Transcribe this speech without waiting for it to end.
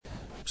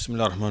بسم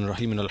الله الرحمن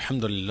الرحيم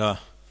الحمد لله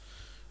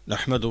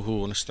نحمده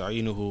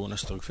ونستعينه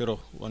ونستغفره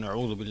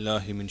ونعوذ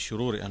بالله من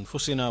شرور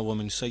أنفسنا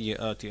ومن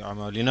سيئات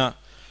أعمالنا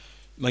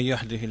من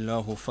يهده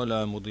الله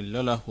فلا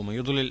مضل له ومن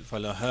يضلل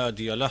فلا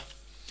هادي له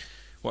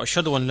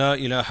وأشهد أن لا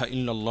إله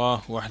إلا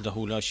الله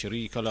وحده لا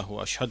شريك له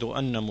وأشهد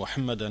أن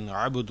محمدا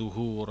عبده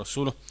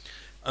ورسوله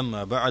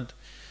أما بعد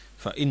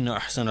فإن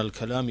أحسن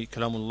الكلام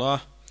كلام الله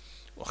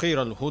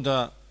وخير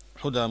الهدى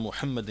هدى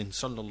محمد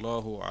صلى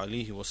الله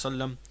عليه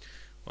وسلم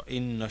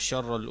وإن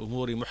شر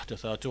الأمور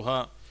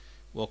محدثاتها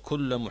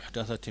وكل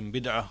محدثة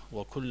بدعة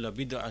وكل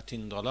بدعة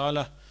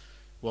ضلالة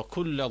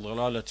وكل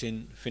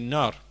ضلالة في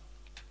النار.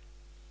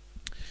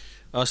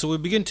 So we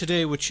begin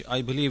today, which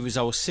I believe is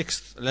our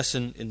 6th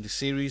lesson in the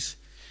series.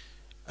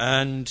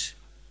 And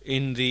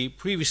in the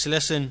previous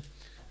lesson,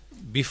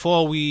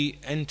 before we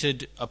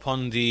entered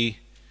upon the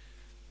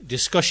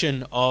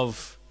discussion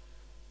of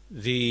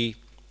the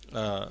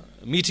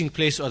meeting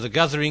place or the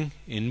gathering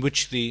in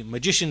which the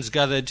magicians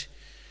gathered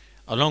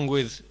along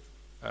with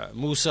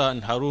Musa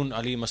and Harun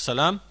alayhim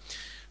as-salam,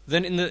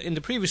 then in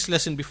the previous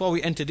lesson, before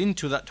we entered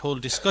into that whole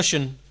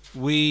discussion,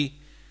 we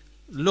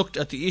looked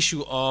at the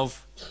issue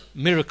of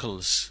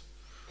miracles,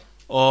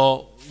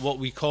 or what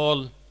we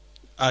call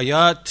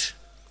ayat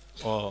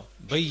or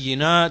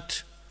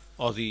bayyinat,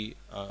 or the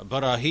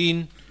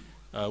barahin,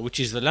 which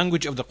is the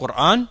language of the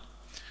Quran.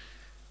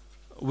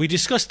 We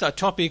discussed that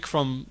topic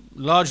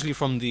largely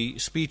from the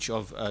speech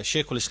of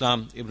Shaykh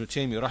al-Islam Ibn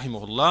Taymiyyah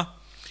rahimahullah.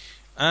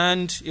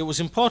 And it was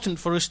important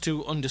for us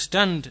to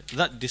understand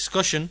that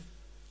discussion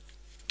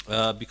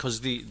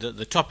because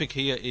the topic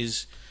here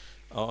is,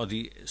 or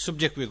the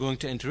subject we're going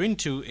to enter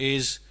into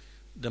is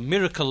the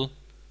miracle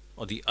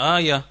or the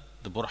ayah,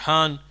 the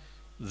burhan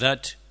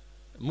that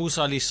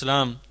Musa alayhi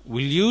salam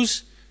will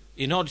use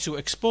in order to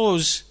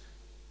expose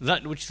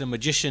that which the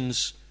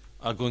magicians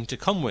are going to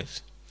come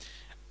with.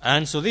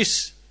 And so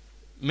this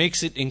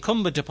makes it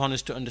incumbent upon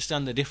us to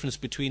understand the difference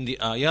between the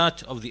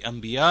ayat of the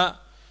Anbiya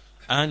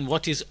and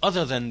what is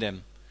other than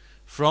them,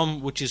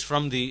 which is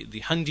from the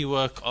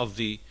handiwork of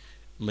the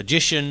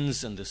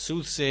magicians and the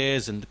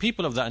soothsayers and the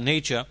people of that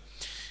nature.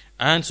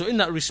 And so in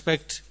that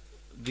respect,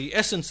 the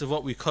essence of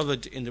what we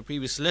covered in the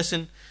previous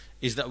lesson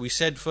is that we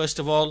said, first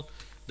of all,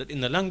 that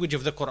in the language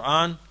of the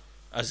Quran,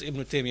 as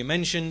Ibn Taymiyyah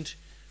mentioned,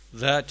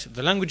 that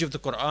the language of the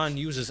Quran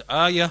uses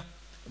ayah,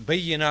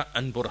 bayyina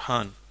and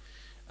burhan,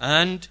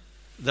 and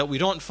that we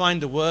don't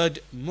find the word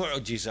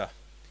mu'jiza,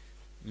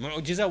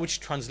 which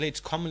translates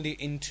commonly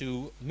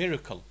into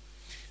miracle.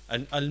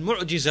 And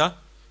al-mu'jiza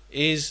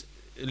is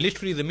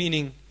literally, the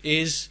meaning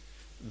is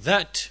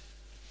that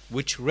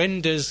which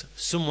renders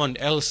someone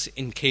else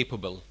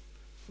incapable.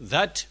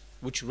 That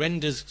which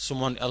renders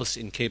someone else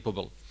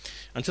incapable.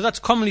 And so that's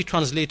commonly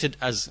translated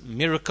as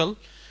miracle,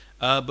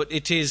 but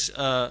it is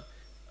a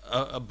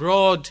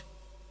broad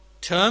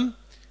term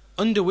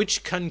under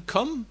which can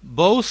come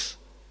both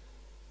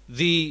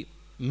the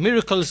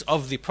miracles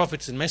of the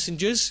prophets and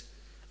messengers,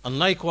 and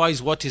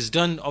likewise what is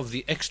done of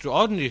the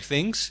extraordinary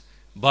things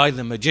by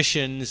the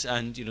magicians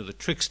and the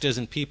tricksters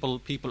and people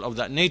of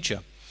that nature.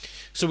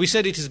 So we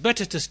said it is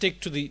better to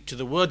stick to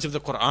the words of the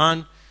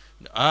Quran,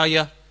 the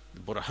ayah, the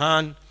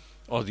burhan,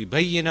 or the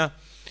bayyina.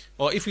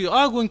 Or if we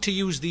are going to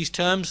use these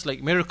terms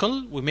like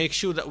miracle, we make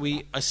sure that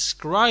we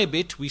ascribe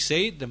it, we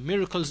say the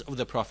miracles of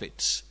the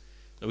prophets,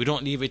 that we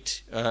don't leave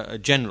it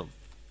general.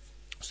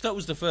 So that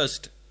was the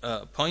first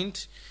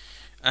point.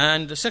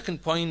 And the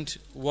second point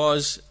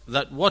was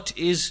that what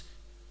is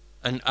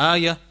an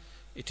ayah?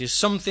 It is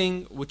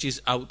something which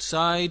is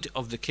outside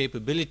of the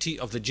capability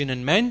of the jinn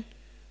and men,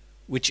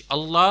 which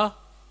Allah,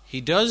 He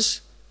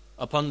does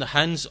upon the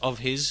hands of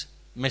His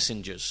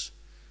messengers.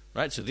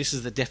 Right? So this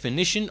is the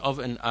definition of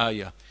an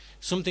ayah.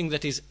 Something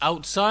that is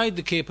outside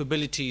the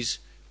capabilities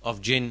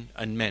of jinn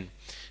and men.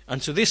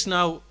 And so this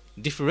now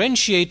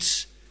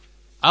differentiates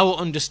our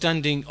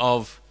understanding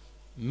of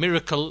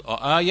miracle or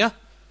ayah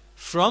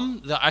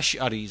from the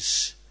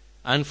Ash'aris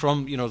and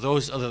from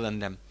those other than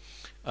them,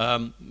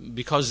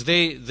 because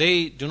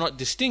they do not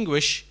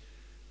distinguish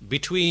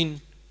between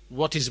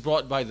what is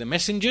brought by the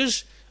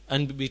messengers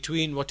and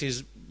between what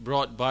is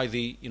brought by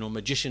the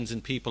magicians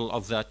and people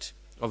of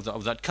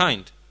that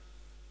kind.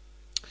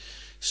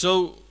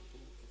 So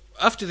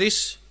after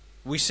this,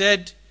 we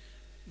said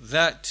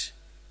that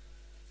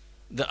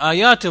the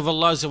ayat of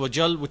Allah Azza wa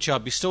Jal, which are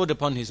bestowed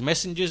upon His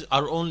messengers,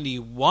 are only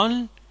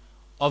one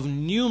of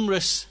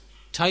numerous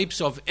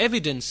types of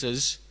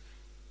evidences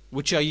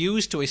which are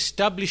used to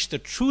establish the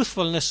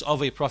truthfulness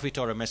of a prophet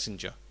or a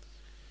messenger.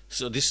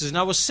 So this is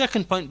now a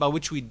second point by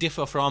which we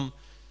differ from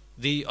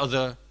the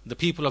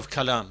people of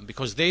Kalam,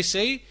 because they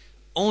say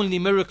only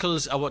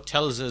miracles are what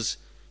tells us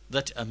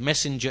that a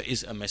messenger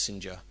is a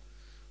messenger,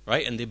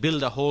 right? And they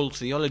build a whole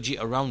theology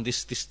around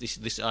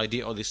this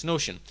idea or this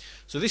notion.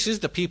 So this is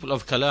the people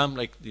of Kalam,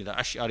 like the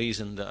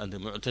Ash'aris and the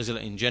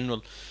Mu'tazila in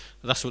general.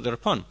 That's what they're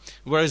upon.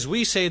 Whereas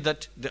we say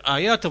that the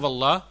ayat of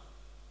Allah,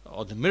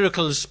 or the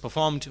miracles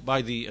performed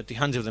at the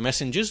hands of the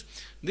messengers,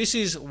 this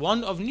is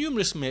one of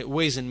numerous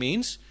ways and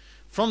means.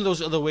 From those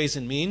other ways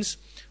and means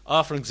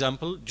are, for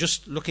example,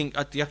 just looking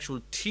at the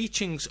actual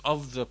teachings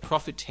of the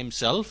Prophet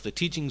himself, the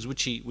teachings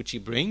which he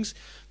brings.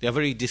 They are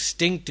very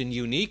distinct and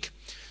unique,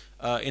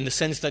 in the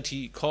sense that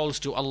he calls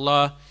to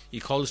Allah, he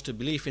calls to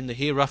belief in the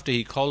hereafter,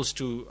 he calls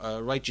to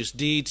righteous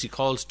deeds, he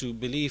calls to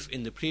belief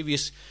in the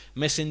previous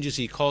messengers,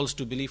 he calls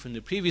to belief in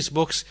the previous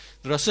books.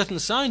 There are certain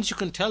signs you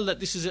can tell that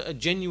this is a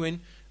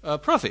genuine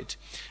prophet,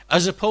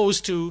 as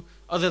opposed to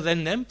other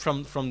than them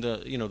from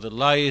the the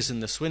liars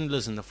and the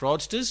swindlers and the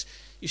fraudsters.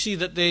 You see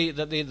that they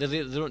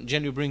don't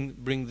generally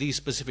bring these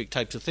specific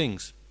types of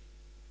things.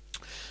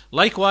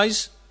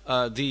 Likewise,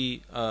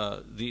 the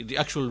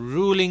actual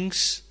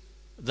rulings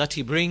that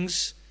he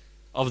brings,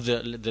 of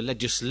the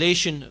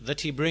legislation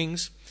that he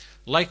brings,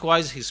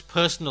 likewise his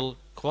personal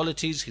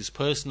qualities, his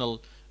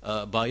personal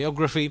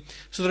biography.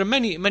 So there are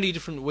many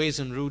different ways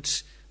and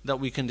routes that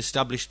we can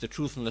establish the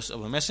truthfulness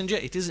of a messenger.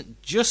 It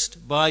isn't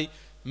just by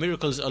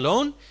miracles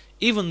alone,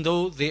 even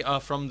though they are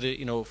from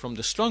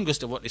the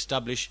strongest of what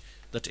establish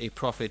that a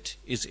prophet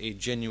is a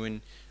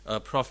genuine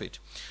prophet.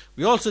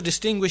 We also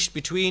distinguished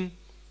between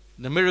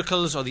the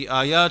miracles or the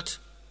ayat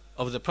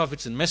of the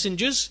prophets and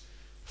messengers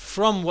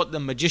from what the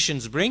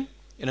magicians bring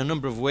in a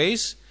number of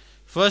ways.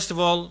 First of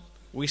all,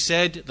 we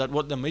said that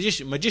what the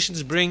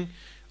magicians bring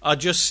are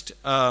just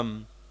they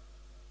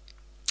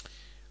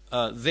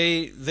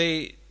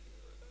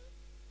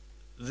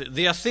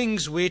are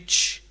things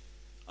which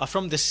are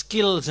from the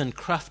skills and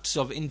crafts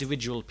of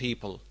individual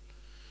people,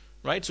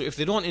 right? So if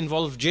they don't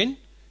involve jinn,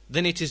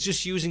 then it is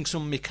just using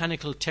some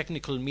mechanical,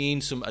 technical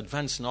means, some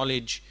advanced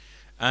knowledge,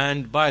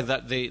 and by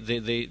that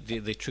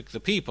they trick the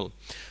people.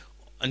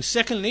 And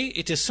secondly,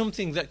 it is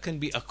something that can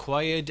be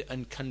acquired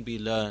and can be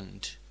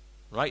learned,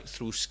 right,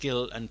 through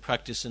skill and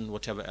practice and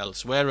whatever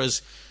else.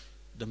 Whereas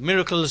the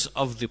miracles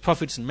of the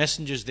prophets and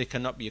messengers, they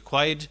cannot be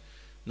acquired,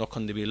 nor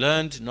can they be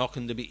learned, nor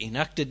can they be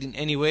enacted in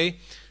any way,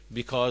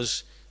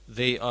 because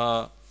they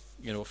are,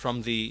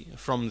 from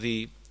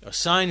the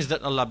signs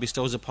that Allah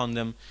bestows upon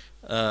them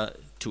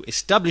to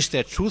establish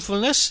their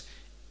truthfulness.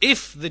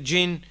 If the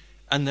jinn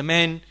and the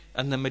men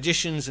and the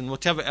magicians and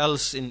whatever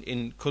else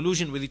in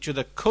collusion with each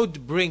other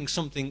could bring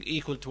something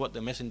equal to what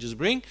the messengers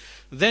bring,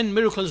 then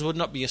miracles would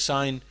not be a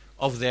sign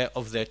of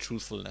their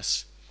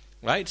truthfulness,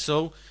 right?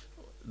 So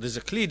there's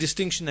a clear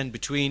distinction then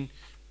between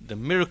the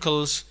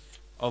miracles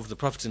of the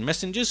prophets and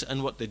messengers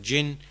and what the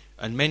jinn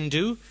and men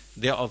do.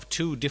 They are of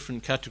two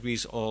different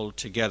categories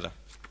altogether.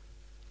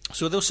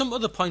 So there were some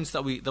other points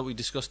that we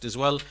discussed as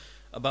well,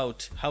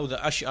 about how the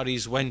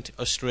Ash'aris went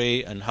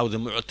astray and how the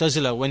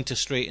Mu'tazila went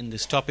astray in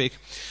this topic.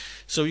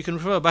 So you can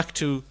refer back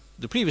to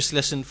the previous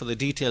lesson for the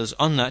details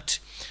on that.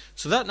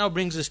 So that now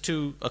brings us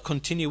to a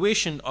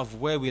continuation of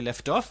where we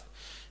left off.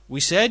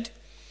 We said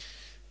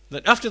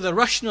that after the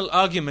rational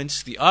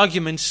arguments, the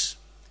arguments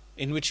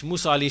in which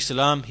Musa alayhi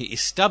salam, he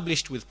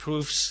established with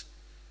proofs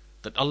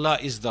that Allah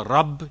is the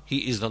Rabb,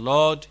 He is the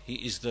Lord, He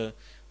is the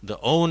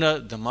owner,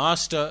 the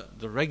master,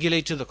 the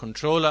regulator, the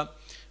controller,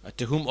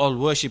 to whom all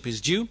worship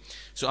is due.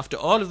 So after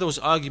all of those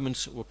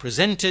arguments were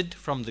presented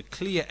from the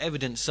clear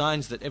evident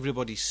signs that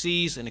everybody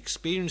sees and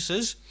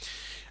experiences,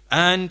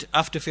 and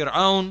after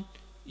Fir'aun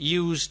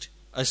used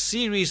a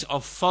series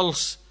of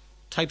false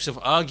types of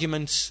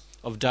arguments,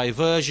 of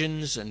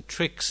diversions and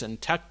tricks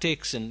and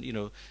tactics and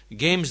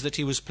games that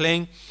he was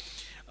playing,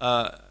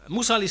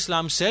 Musa alayhi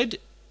salam said,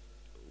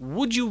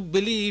 would you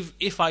believe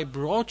if I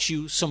brought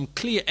you some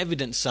clear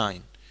evident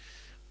sign?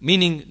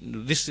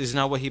 Meaning, this is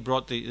now where he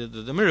brought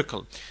the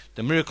miracle.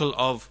 The miracle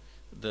of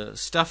the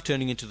staff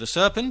turning into the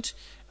serpent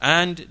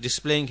and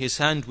displaying his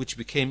hand, which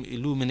became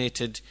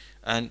illuminated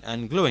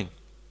and glowing.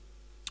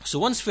 So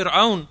once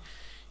Fir'aun,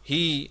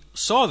 he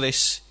saw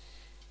this,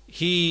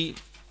 he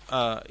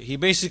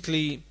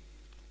basically,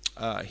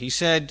 he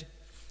said,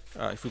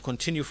 if we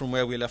continue from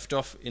where we left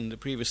off in the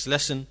previous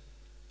lesson,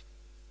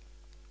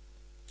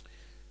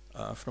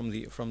 from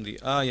the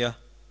ayah,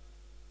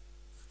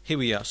 here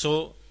we are.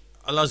 So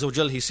Allah Azza wa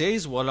Jal, He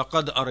says,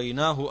 وَلَقَدْ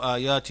أَرَيْنَاهُ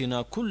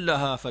آيَاتِنَا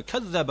كُلَّهَا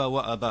فَكَذَّبَ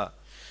وَأَبَى,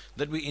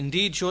 that we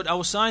indeed showed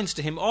our signs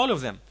to him, all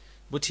of them,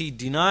 but he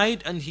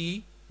denied and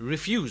he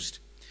refused.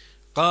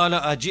 قَالَ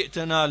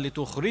أَجِئْتَنَا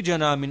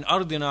لِتُخْرِجَنَا مِنْ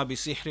أَرْضِنَا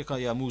بِسِحْرِكَ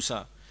يَا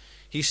مُوسَى.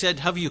 He said,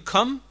 have you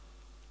come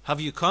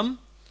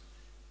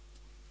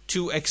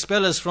to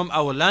expel us from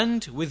our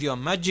land with your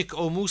magic,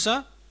 O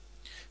Musa?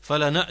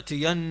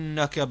 فَلَنَأْتِيَنَّكَ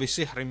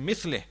بِسِحْرٍ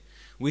مِثْلِهِ,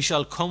 we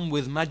shall come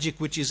with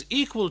magic which is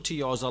equal to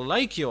yours or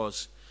like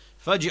yours.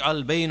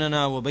 فَاجْعَلْ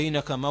بَيْنَنَا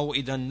وَبَيْنَكَ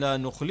مَوْعِدًا لَا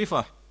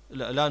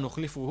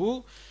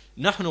نُخْلِفُهُ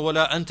نَحْنُ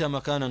وَلَا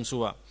أَنْتَ مَكَانًا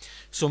سُوًى.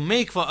 So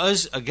make for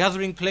us a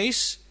gathering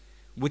place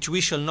which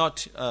we shall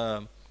not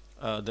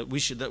that we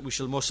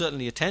shall most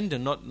certainly attend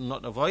and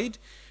not avoid,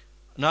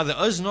 neither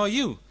us nor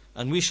you,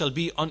 and we shall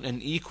be on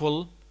an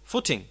equal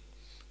footing.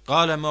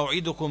 قَالَ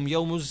مَوْعِدُكُمْ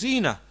يَوْمُ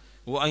الزِّينَةِ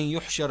وَأَنْ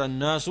يُحْشَرَ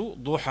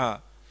النَّاسُ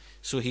ضُحًى.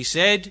 So he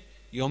said,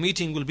 your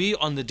meeting will be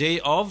on the day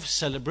of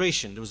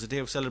celebration. There was a day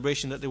of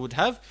celebration that they would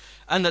have,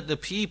 and that the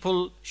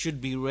people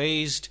should be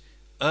raised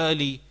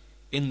early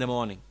in the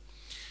morning.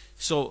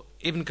 So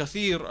Ibn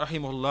Kathir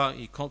rahimahullah,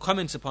 he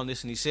comments upon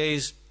this and he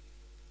says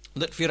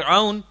that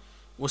Fir'aun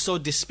was so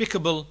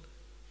despicable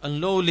and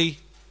lowly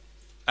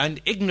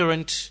and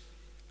ignorant,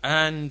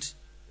 and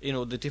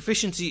the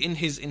deficiency in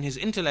his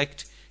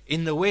intellect,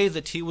 in the way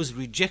that he was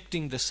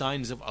rejecting the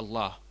signs of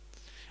Allah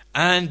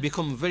and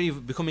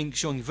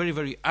showing very,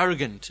 very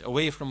arrogant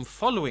away from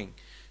following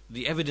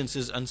the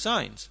evidences and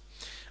signs.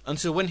 And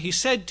so when he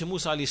said to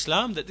Musa alayhi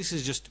salam that this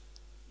is just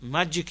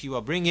magic you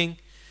are bringing,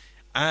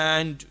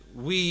 and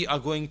we are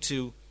going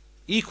to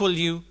equal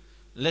you,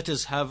 let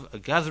us have a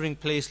gathering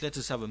place, let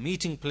us have a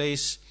meeting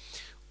place.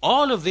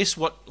 All of this,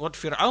 what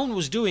Fir'aun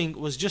was doing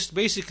was just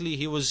basically,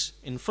 he was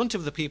in front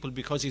of the people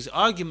because his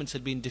arguments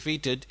had been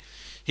defeated.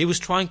 He was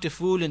trying to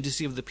fool and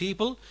deceive the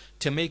people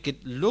to make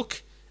it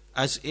look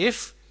as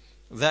if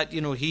that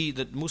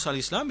that Musa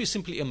alayhi salam is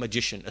simply a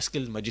magician, a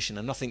skilled magician,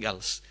 and nothing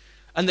else,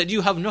 and that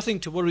you have nothing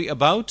to worry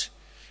about.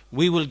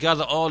 We will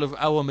gather all of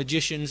our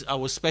magicians,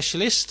 our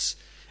specialists,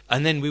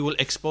 and then we will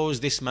expose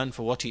this man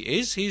for what he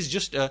is. He's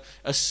just a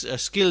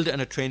skilled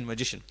and a trained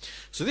magician.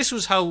 So this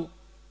was how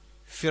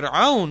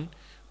Fir'aun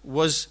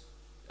was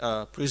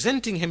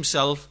presenting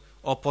himself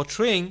or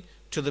portraying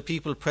to the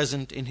people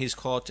present in his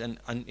court and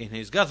in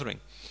his gathering.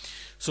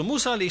 So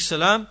Musa alayhi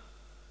salam,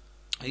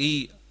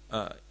 he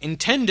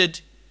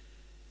intended,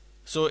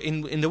 so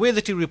in the way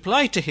that he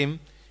replied to him,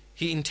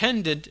 he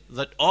intended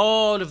that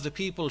all of the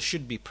people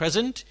should be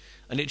present,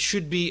 and it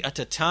should be at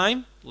a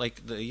time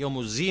like the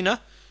Yawm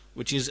Zina,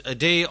 which is a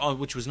day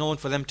which was known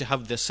for them to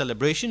have their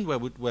celebration, where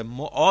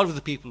all of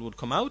the people would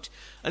come out,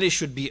 and it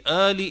should be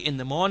early in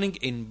the morning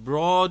in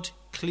broad,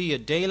 clear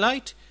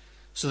daylight,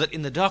 so that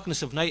in the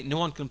darkness of night no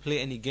one can play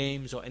any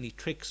games or any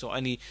tricks or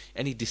any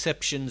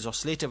deceptions or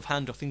sleight of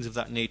hand or things of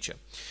that nature.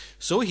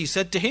 So he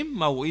said to him,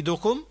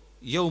 Maw'idukum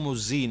Yawm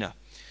Zina,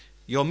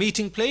 your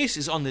meeting place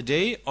is on the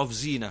day of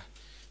Zina.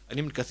 And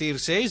Ibn Kathir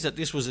says that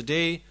this was a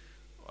day,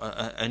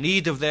 an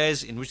Eid of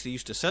theirs, in which they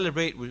used to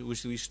celebrate,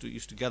 which they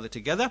used to gather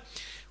together.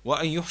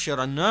 وَأَن يُحْشَرَ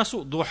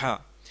النَّاسُ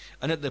ضُحَى,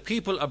 and that the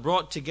people are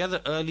brought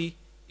together early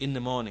in the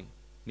morning,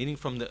 meaning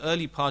from the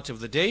early part of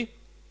the day,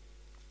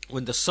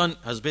 when the sun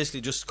has basically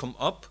just come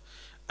up,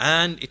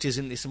 and it is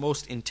in this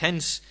most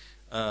intense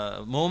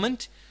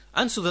moment,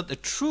 and so that the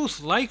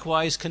truth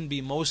likewise can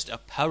be most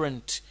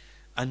apparent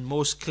and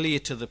most clear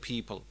to the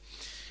people.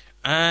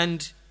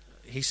 And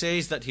he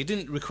says that he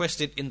didn't request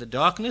it in the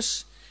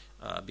darkness,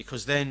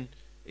 because then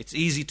it's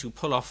easy to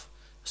pull off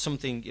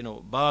something,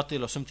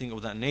 batil or something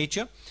of that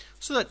nature,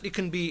 so that it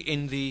can be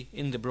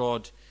in the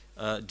broad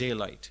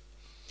daylight.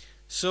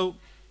 So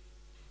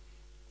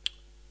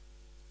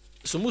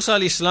Musa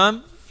alayhi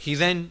salam, he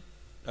then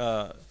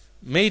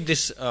made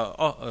this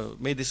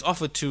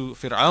offer to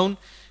Fir'aun,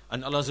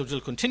 and Allah Azza wa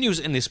Jal continues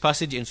in this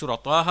passage in Surah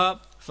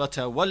Taha,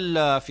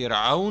 فَتَوَلَّى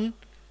فِرْعَوْنَ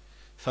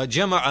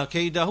فَجَمَعَ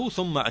كَيْدَهُ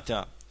ثُمَّ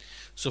أَتَى.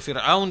 So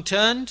Fir'aun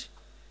turned,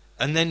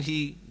 and then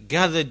he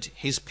gathered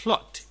his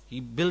plot. He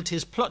built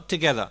his plot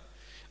together,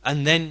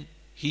 and then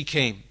he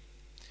came.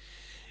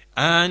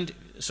 And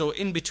so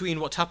in between,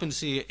 what happens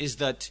here is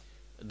that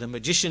the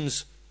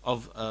magicians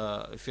of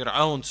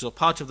Fir'aun, so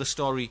part of the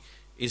story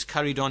is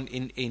carried on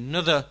in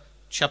another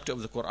chapter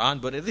of the Quran,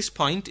 but at this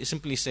point it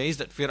simply says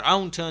that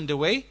Fir'aun turned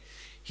away,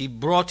 he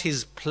brought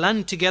his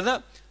plan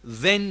together,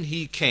 then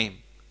he came.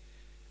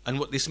 And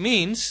what this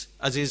means,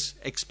 as is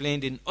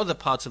explained in other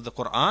parts of the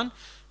Quran,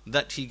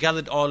 that he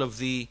gathered all of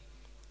the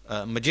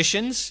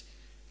magicians,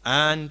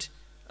 and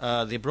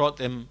they brought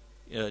them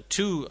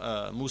to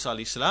Musa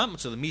alayhi salam.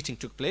 So the meeting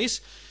took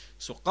place.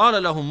 So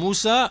قال لهم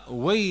موسى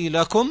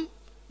ويلكم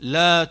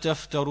لا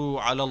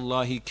تفتروا على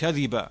الله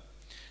كذبا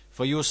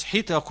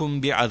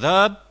فيسحتكم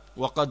بعذاب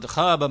وقد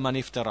خاب من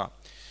افترى.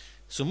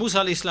 So Musa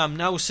alayhi salam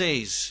now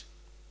says,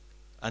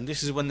 and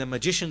this is when the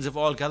magicians have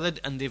all gathered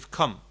and they've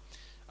come,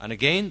 and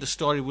again the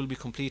story will be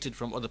completed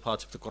from other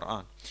parts of the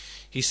Quran.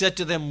 He said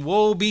to them,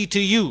 woe be to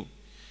you,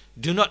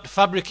 do not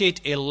fabricate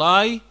a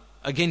lie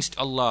against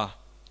Allah,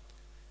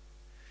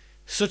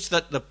 such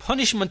that the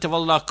punishment of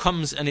Allah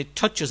comes and it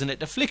touches and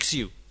it afflicts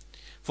you.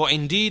 For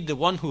indeed the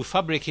one who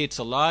fabricates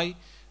a lie,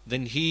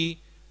 then he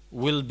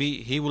will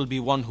be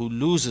one who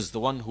loses, the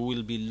one who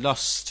will be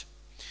lost.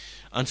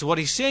 And so what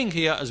he's saying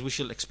here, as we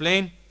shall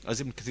explain,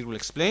 as Ibn Kathir will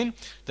explain,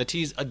 that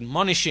he's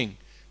admonishing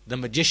the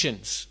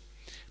magicians,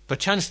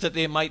 perchance that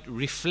they might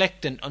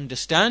reflect and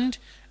understand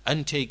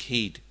and take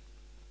heed.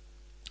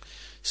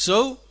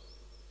 So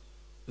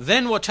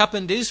then what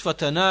happened is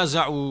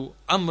فَتَنَازَعُوا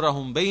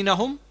أَمْرَهُمْ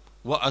بَيْنَهُمْ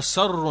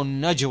وَأَسَرُّوا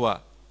النَّجْوَى.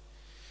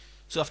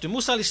 So after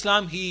Musa alayhi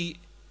salam, he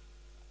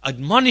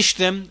admonished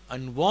them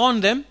and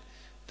warned them,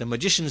 the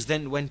magicians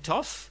then went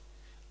off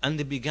and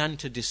they began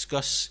to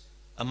discuss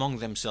among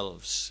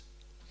themselves.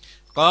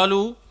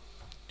 قالوا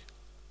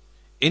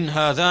إن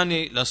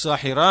هذان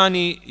لساحران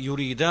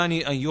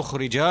يريدان أن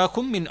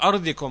يخرجاكم من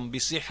أرضكم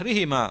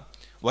بسحرهما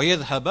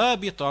ويذهبا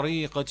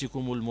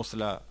بطريقتكم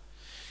المثلى.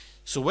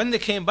 So when they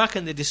came back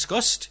and they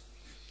discussed,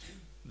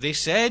 they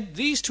said,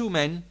 these two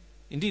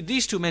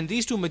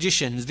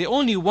magicians, they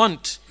only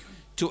want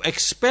to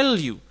expel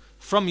you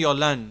from your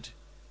land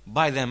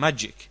by their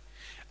magic,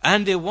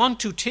 and they want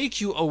to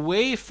take you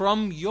away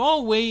from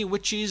your way,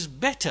 which is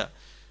better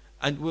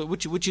and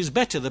which is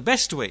better, the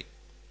best way.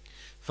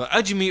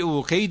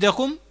 فَأَجْمِعُوا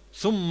كَيْدَكُمْ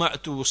ثُمَّ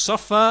أْتُوا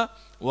صَفًّا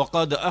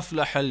وَقَدْ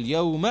أَفْلَحَ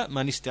الْيَوْمَ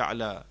مَنِ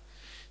اسْتَعْلَى.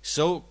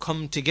 So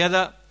come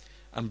together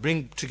and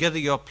bring together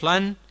your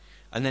plan,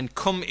 and then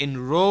come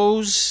in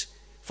rows,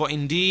 for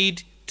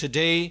indeed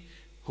today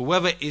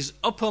whoever is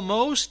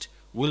uppermost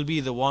will be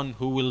the one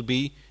who will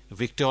be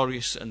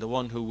victorious and the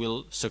one who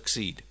will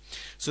succeed.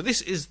 So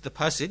this is the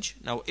passage.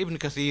 Now Ibn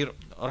Kathir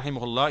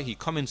rahimahullah, he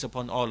comments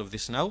upon all of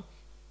this now,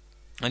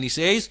 and he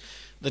says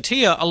that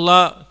here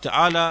Allah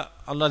Ta'ala,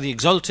 Allah the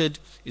Exalted,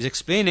 is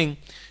explaining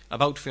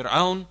about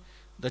Fir'aun,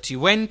 that he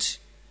went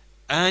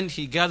and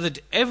he gathered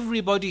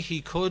everybody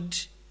he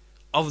could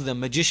of the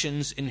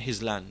magicians in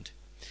his land.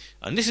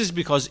 And this is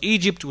because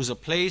Egypt was a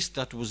place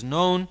that was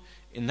known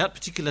in that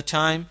particular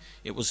time,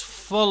 it was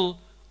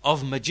full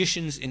of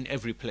magicians in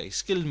every place,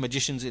 skilled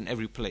magicians in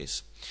every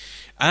place.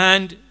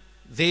 And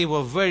they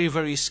were very,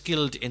 very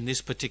skilled in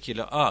this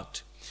particular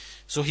art.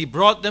 So he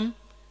brought them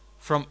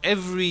from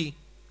every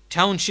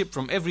township,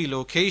 from every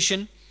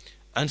location,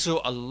 and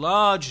so a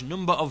large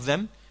number of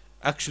them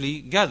actually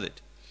gathered.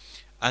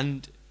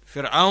 And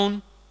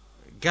Fir'aun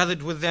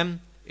gathered with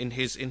them in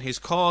his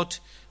court,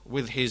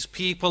 with his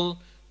people,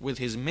 with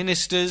his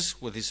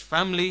ministers, with his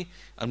family,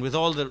 and with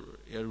all the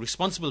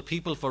responsible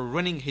people for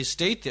running his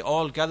state. They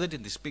all gathered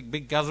in this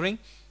big gathering,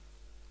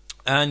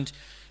 and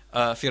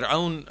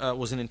Fir'aun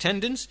was in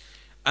attendance,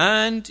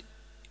 and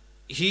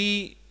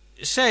he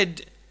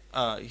said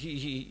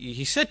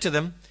he said to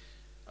them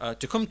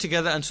to come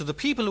together. And so the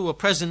people who were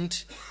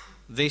present,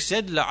 they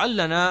said,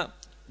 لَعَلَّنَا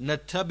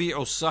نَتَّبِعُ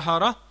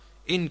السَّحَرَةَ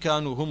إِن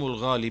كَانُوا هُمُ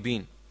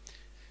الْغَالِبِينَ.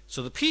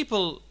 So the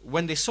people,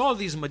 when they saw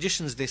these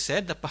magicians, they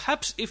said that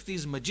perhaps if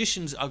these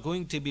magicians are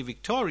going to be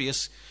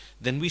victorious,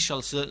 then we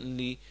shall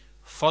certainly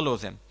follow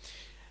them.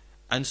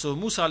 And so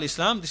Musa alayhi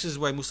salam, this is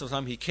why Musa alayhi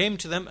salam, he came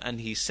to them and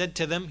he said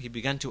to them, he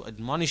began to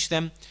admonish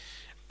them,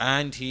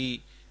 and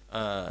he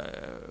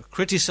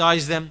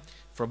criticized them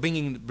for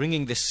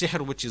bringing the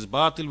sihr, which is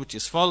batil, which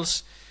is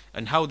false,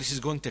 and how this is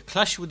going to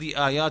clash with the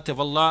ayat of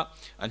Allah,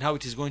 and how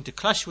it is going to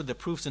clash with the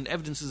proofs and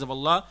evidences of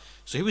Allah.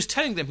 So he was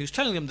telling them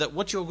that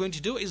what you're going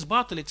to do is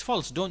batil, it's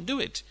false, don't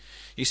do it.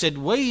 He said,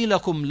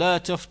 وَيْلَكُمْ لَا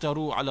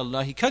تَفْتَرُوا عَلَى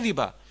اللَّهِ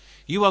كَذِبًا.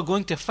 You are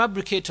going to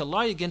fabricate a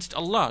lie against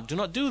Allah. Do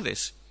not do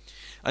this.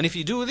 And if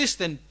you do this,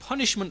 then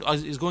punishment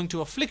is going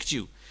to afflict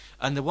you.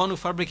 And the one who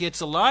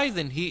fabricates a lie,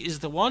 then he is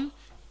the one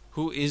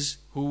who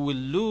will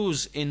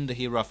lose in the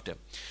hereafter.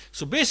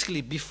 So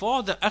basically,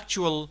 before the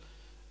actual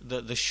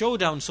the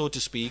showdown, so to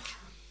speak,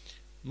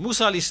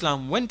 Musa alayhi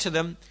salam went to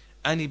them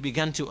and he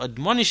began to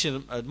admonish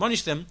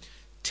them,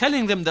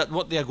 telling them that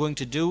what they are going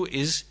to do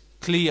is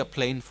clear,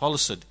 plain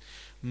falsehood.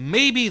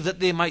 Maybe that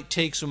they might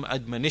take some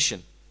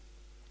admonition.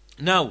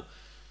 Now,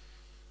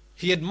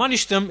 he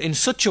admonished them in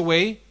such a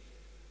way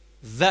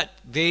that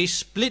they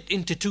split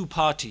into two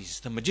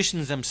parties, the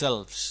magicians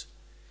themselves.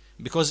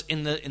 Because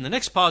in the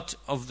next part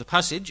of the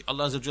passage,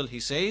 Allah Azza wa Jal, he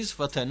says,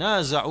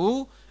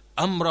 فَتَنَازَعُوا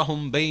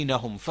أَمْرَهُمْ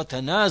بَيْنَهُمْ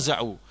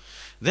فَتَنَازَعُوا.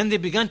 Then they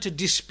began to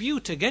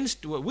dispute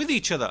with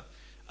each other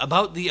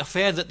about the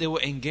affair that they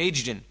were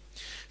engaged in.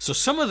 So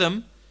some of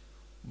them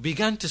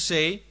began to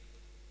say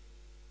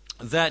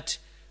that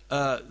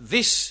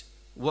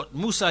what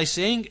Musa is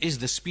saying is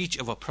the speech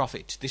of a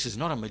prophet. This is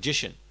not a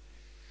magician.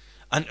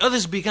 And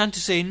others began to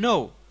say,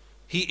 no,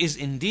 he is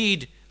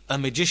indeed a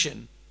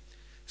magician.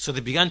 So they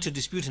began to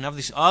dispute and have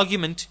this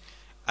argument.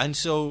 And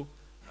so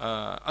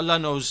Allah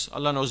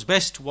knows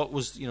best what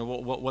was,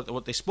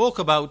 what they spoke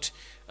about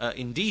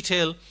in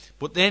detail.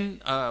 But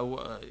then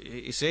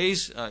he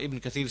says, Ibn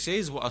Kathir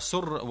says,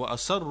 وَأَسَرُّ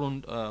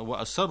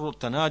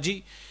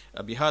التَّنَاجِي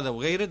بِهَذَا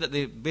وَغَيْرِهِ, that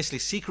they basically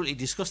secretly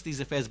discussed these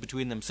affairs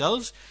between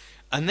themselves.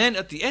 And then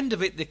at the end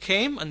of it, they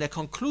came, and their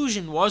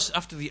conclusion was,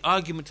 after the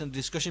argument and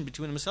discussion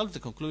between themselves, the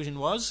conclusion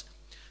was,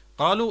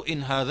 قالوا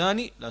إن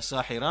هذان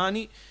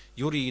لساحران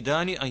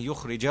يريدان أن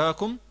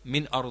يخرجاكم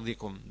من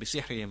أرضكم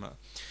بسحرهما.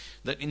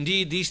 That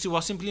indeed these two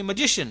are simply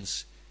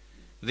magicians.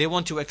 They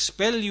want to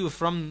expel you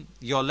from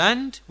your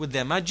land with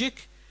their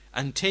magic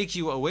and take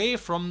you away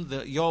from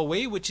your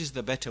way, which is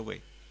the better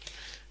way.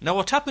 Now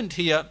what happened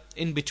here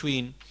in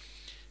between,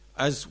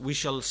 as we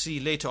shall see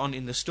later on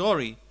in the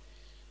story,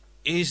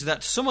 is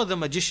that some of the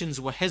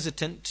magicians were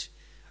hesitant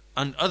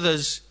and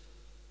others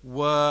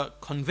were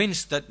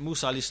convinced that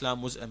Musa alayhi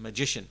salam was a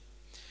magician.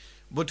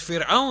 But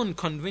Fir'aun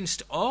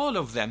convinced all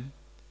of them,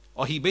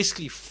 or he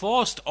basically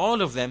forced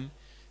all of them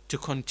to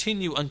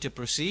continue and to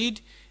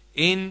proceed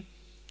in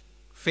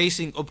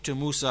facing up to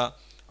Musa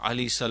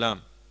alayhi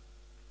salam.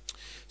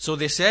 So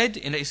they said,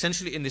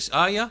 essentially in this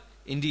ayah,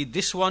 indeed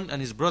this one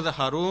and his brother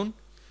Harun,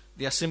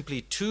 they are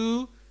simply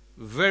two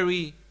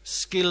very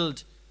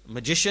skilled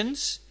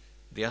magicians.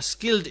 They are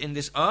skilled in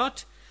this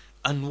art,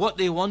 and what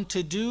they want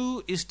to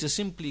do is to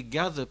simply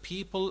gather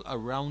people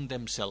around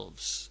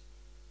themselves.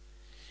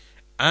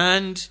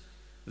 And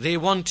they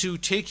want to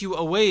take you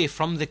away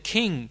from the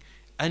king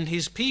and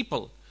his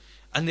people,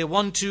 and they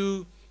want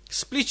to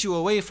split you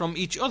away from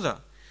each other,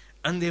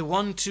 and they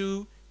want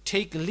to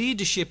take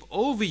leadership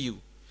over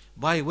you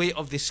by way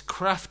of this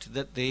craft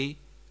that they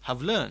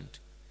have learned.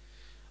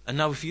 And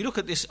now if you look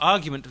at this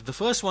argument, the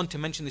first one to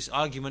mention this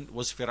argument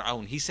was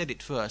Fir'aun. He said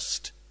it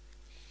first.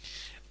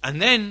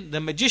 And then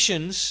the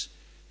magicians,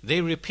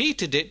 they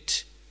repeated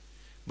it,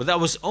 but that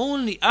was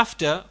only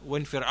after,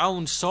 when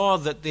Fir'aun saw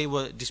that they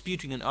were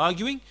disputing and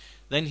arguing,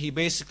 then he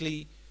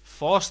basically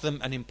forced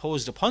them and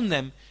imposed upon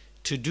them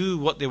to do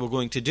what they were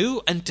going to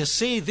do and to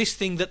say this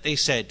thing that they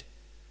said.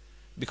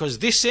 Because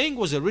this saying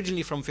was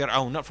originally from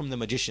Fir'aun, not from the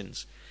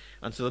magicians.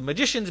 And so the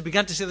magicians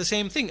began to say the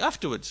same thing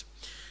afterwards.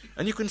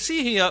 And you can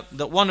see here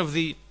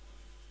that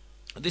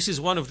this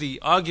is one of the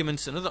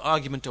arguments, another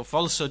argument of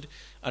falsehood,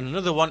 and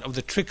another one of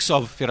the tricks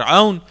of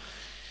Fir'aun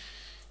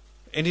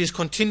in his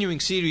continuing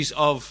series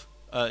of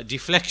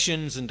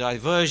deflections and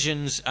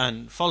diversions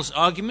and false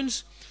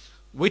arguments,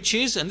 which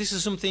is, and this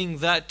is something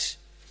that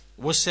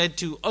was said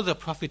to other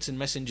prophets and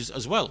messengers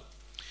as well,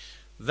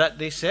 that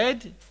they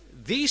said,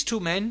 these two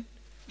men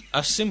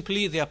are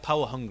simply, they are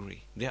power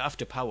hungry, they are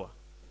after power,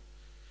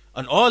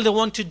 and all they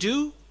want to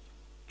do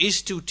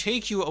is to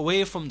take you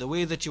away from the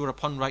way that you are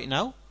upon right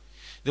now.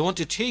 They want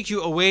to take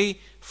you away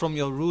from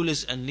your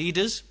rulers and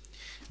leaders.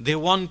 They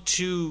want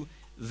to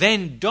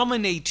then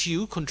dominate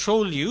you,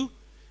 control you,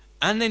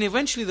 and then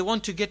eventually they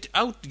want to get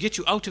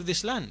you out of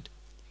this land.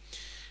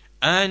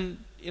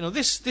 And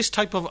this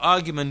type of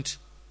argument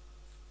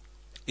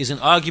is an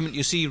argument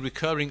you see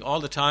recurring all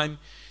the time,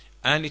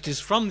 and it is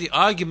from the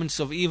arguments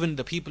of even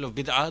the people of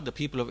bid'ah, the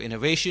people of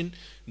innovation,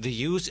 they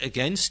use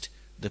against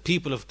the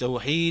people of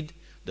tawheed,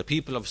 the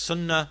people of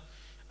sunnah,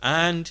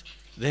 and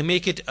they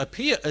make it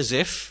appear as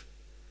if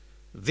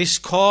this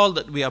call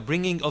that we are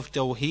bringing of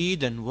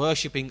tawheed and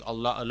worshipping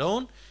Allah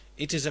alone,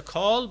 it is a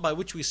call by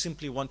which we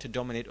simply want to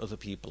dominate other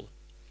people.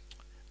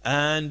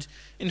 And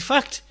in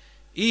fact,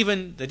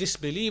 even the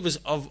disbelievers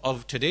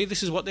of today,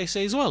 this is what they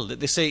say as well, that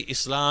they say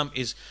Islam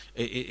is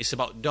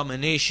about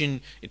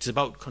domination, it's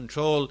about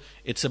control,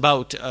 it's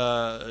about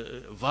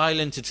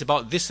violence, it's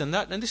about this and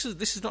that, and this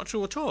is not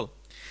true at all.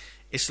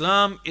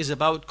 Islam is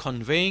about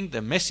conveying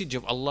the message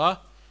of Allah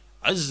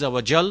Azza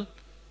wa Jal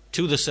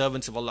to the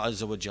servants of Allah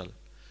Azza wa Jal,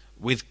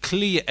 with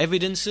clear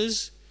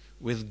evidences,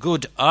 with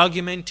good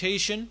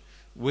argumentation,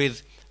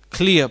 with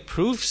clear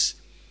proofs,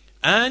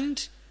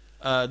 and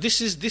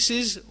this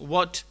is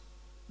what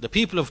the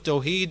people of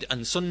Tawheed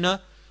and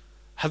Sunnah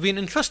have been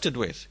entrusted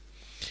with.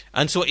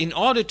 And so in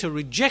order to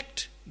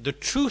reject the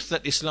truth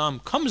that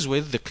Islam comes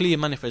with, the clear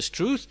manifest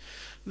truth,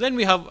 then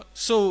we have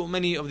so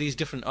many of these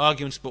different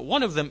arguments, but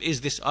one of them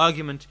is this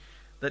argument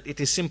that it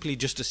is simply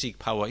just to seek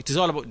power. It is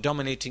all about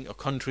dominating a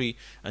country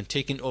and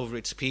taking over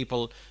its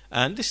people,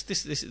 and this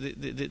is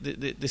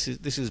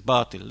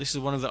batil. This is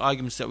one of the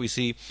arguments that we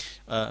see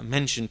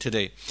mentioned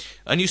today.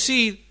 And you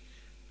see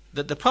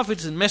that the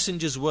prophets and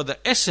messengers were the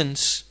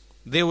essence,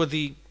 they were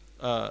the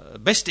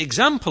best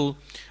example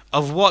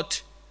of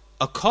what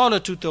a caller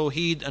to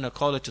Tawheed and a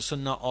caller to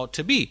Sunnah ought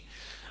to be.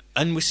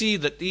 And we see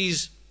that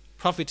these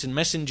prophets and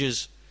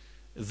messengers,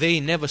 they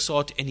never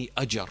sought any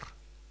ajr.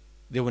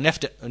 They were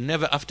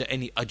never after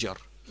any ajr.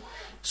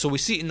 So we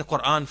see in the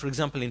Quran, for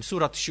example, in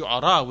Surah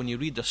Shu'ara, when you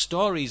read the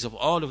stories of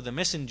all of the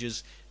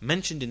messengers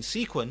mentioned in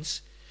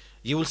sequence,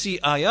 you will see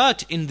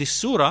ayat in this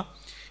surah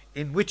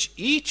in which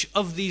each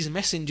of these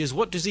messengers,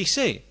 what does he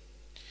say?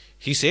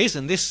 He says,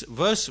 and this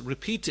verse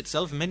repeats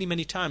itself many,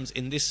 many times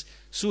in this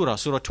surah,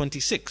 Surah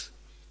 26.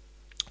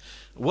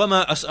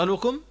 وَمَا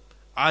أَسْأَلُكُمْ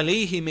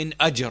عَلَيْهِ مِنْ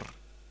أَجْرٍ.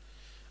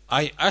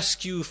 I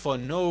ask you for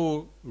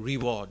no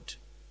reward.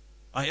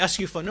 I ask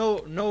you for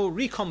no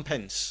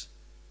recompense.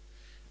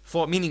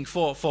 For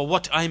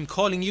what I am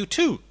calling you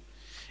to.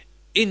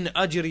 In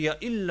ajriya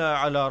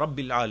illa ala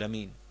rabbil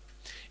alamin.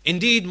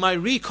 Indeed, my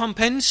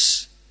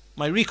recompense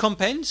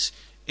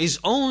is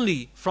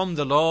only from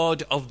the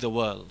Lord of the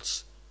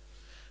worlds.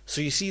 So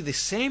you see the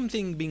same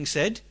thing being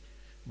said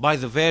by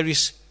the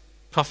various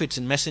prophets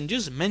and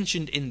messengers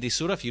mentioned in this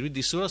surah. If you read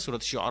this surah, Surah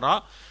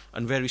Shu'ara,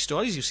 and various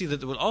stories, you see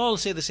that they will all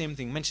say the same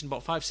thing, mentioned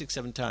about 5, 6,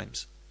 7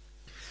 times.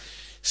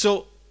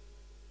 So,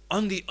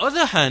 on the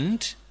other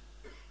hand,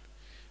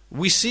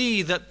 we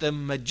see that the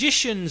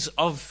magicians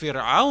of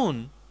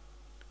Fir'aun,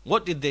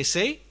 what did they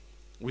say?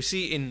 We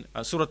see in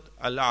Surah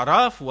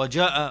Al-A'raf,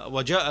 وَجَاءَ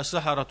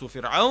سَحَرَةُ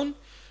فِرْعَوْنَ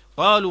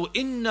قَالُوا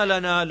إِنَّ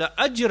لَنَا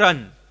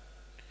لَأَجْرًا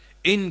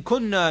إِن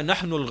كُنَّا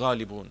نَحْنُ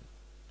الْغَالِبُونَ.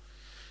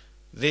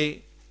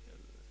 The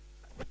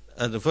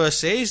verse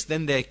says,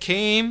 then there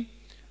came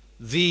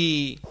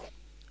the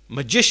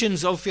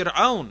magicians of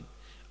Fir'aun,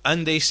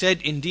 and they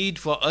said, indeed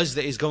for us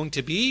there is going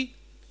to be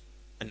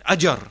an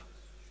ajr,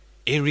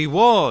 a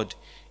reward,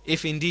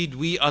 if indeed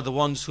we are the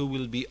ones who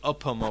will be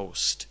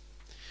uppermost.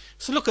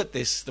 So look at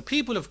this, the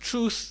people of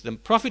truth, the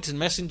prophets and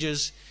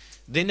messengers,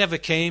 they never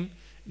came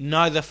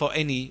neither for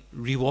any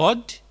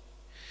reward,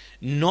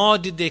 nor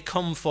did they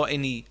come for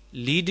any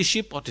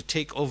leadership or to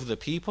take over the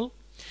people,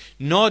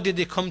 nor did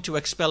they come to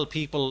expel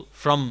people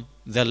from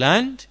the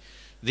land.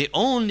 They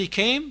only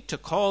came to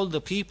call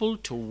the people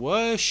to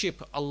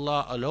worship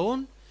Allah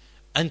alone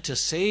and to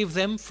save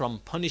them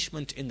from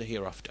punishment in the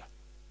hereafter.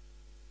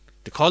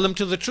 To call them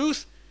to the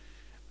truth,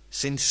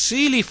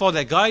 sincerely for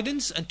their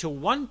guidance, and to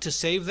want to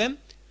save them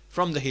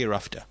from the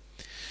hereafter.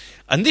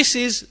 And this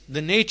is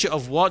the nature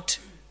of what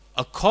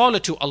a caller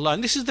to Allah.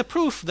 And this is the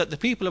proof that the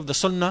people of the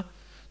Sunnah,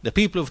 the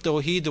people of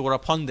Tawheed, were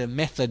upon the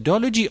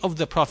methodology of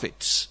the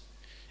prophets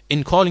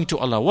in calling to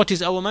Allah. What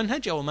is our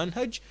manhaj? Our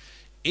manhaj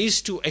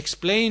is to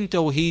explain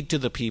Tawheed to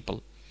the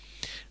people.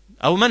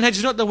 Our manhaj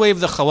is not the way of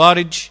the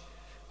Khawarij,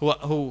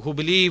 who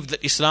believe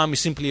that Islam is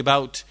simply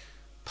about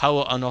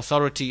power and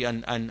authority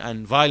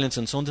and violence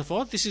and so on and so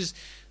forth. This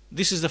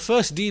is the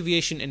first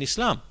deviation in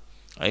Islam.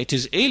 It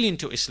is alien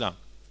to Islam.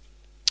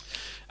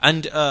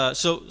 And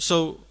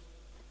so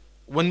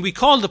when we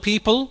call the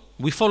people,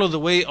 we follow the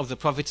way of the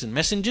prophets and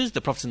messengers.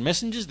 The prophets and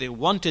messengers, they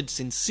wanted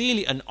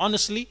sincerely and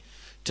honestly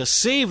to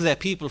save their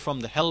people from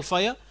the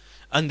hellfire,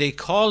 and they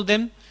called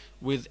them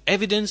with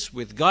evidence,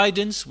 with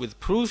guidance, with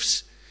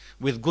proofs,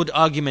 with good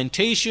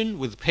argumentation,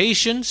 with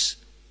patience.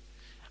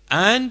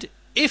 And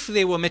if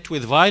they were met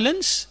with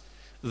violence,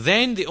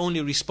 then they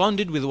only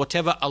responded with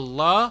whatever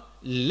Allah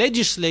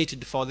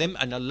legislated for them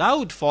and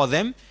allowed for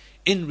them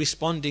in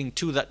responding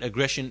to that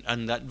aggression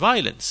and that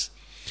violence.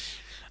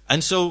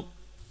 And so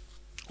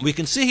we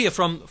can see here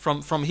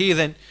from here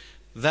then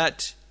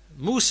that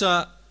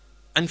Musa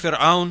and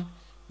Fir'aun,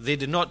 they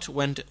did not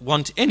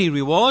want any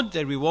reward.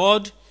 Their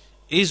reward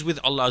is with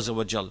Allah Azza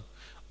wa Jal.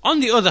 On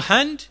the other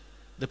hand,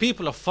 the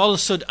people of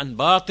falsehood and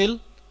batil,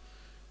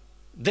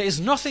 there is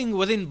nothing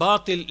within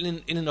batil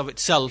in and of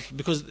itself,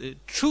 because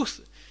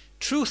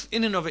truth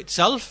in and of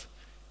itself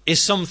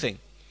is something,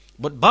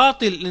 but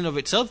batil in and of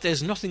itself, there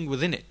is nothing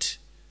within it.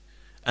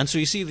 And so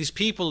you see, these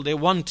people, they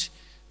want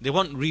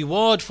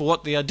reward for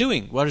what they are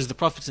doing, whereas the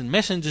prophets and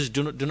messengers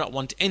do not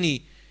want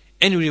any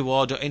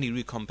reward or any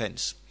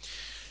recompense.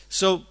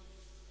 So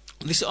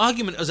this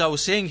argument, as I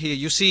was saying here,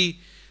 you see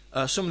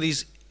some of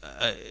these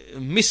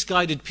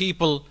misguided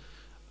people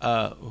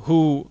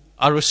who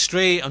are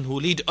astray and who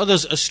lead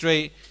others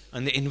astray,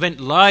 and they invent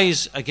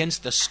lies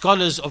against the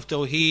scholars of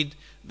Tawheed,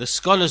 the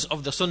scholars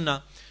of the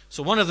Sunnah.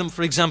 So one of them,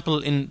 for example,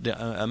 in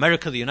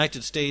America, the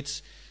United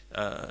States,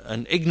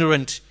 an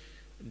ignorant,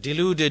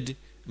 deluded,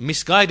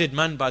 misguided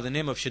man by the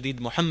name of Shadid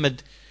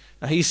Muhammad,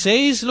 he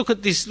says, look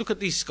at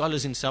these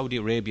scholars in Saudi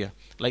Arabia,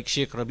 like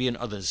Sheikh Rabi and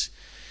others.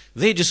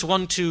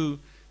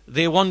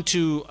 They want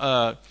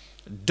to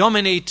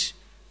dominate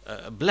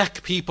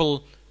black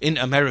people in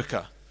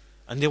America,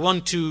 and they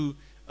want to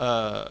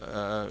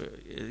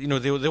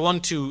they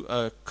want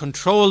to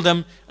control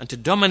them and to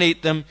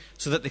dominate them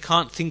so that they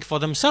can't think for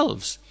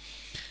themselves.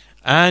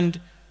 And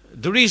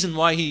the reason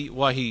why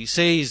he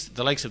says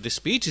the likes of this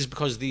speech is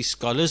because these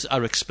scholars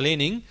are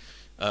explaining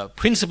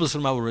principles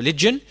from our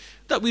religion,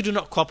 that we do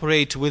not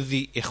cooperate with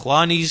the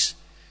Ikhwanis,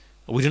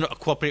 we do not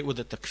cooperate with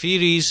the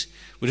Takfiris,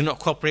 we do not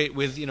cooperate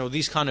with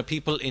these kind of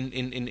people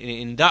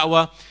in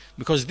da'wah,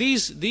 because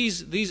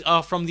these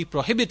are from the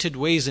prohibited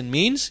ways and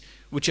means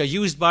which are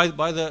used by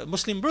the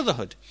Muslim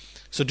Brotherhood.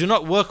 So do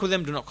not work with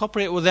them, do not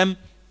cooperate with them,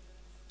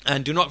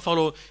 and do not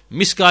follow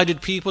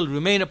misguided people.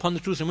 Remain upon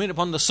the truth, remain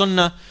upon the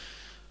Sunnah.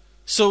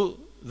 So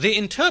they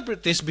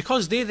interpret this,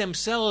 because they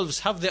themselves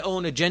have their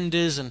own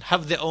agendas and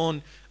have their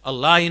own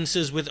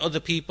alliances with other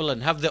people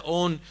and have their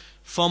own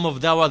form of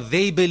da'wah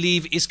they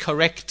believe is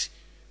correct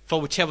for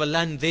whichever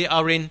land they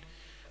are in.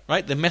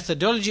 Right? The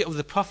methodology of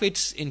the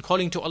prophets in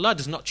calling to Allah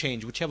does not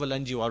change whichever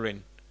land you are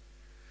in.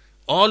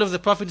 All of the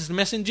prophets and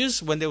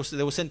messengers, when they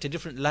were sent to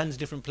different lands,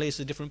 different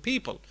places, different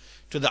people,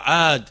 to the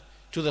Ad,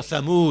 to the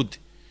Thamud,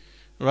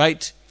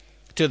 right,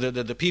 to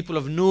the people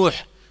of Nuh,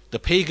 the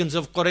pagans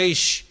of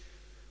Quraysh,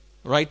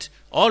 right?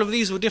 All of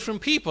these were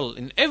different people.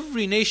 In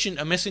every nation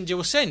a messenger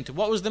was sent.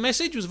 What was the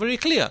message? It was very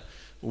clear.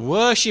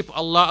 Worship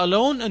Allah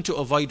alone and to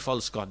avoid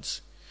false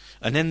gods.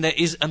 And then there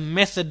is a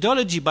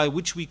methodology by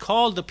which we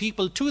call the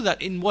people to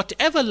that in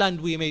whatever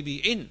land we may be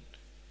in.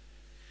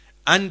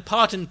 And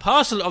part and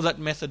parcel of that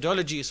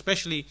methodology,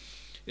 especially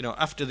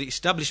after the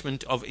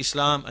establishment of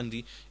Islam and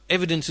the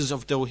evidences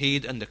of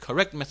Tawheed and the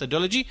correct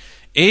methodology,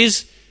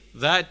 is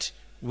that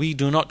we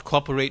do not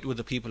cooperate with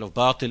the people of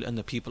Batil and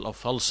the people of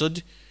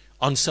falsehood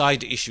on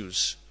side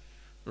issues.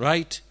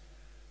 Right?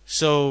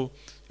 So,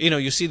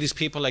 you see these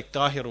people like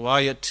Tahir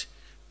Wyatt,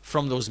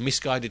 from those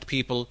misguided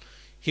people.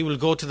 He will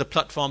go to the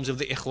platforms of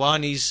the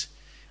Ikhwanis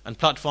and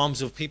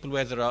platforms of people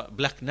where there are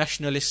black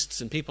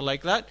nationalists and people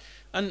like that,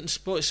 and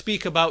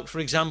speak about, for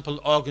example,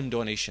 organ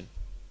donation.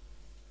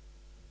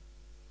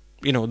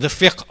 The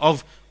fiqh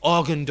of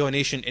organ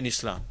donation in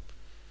Islam.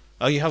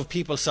 You have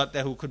people sat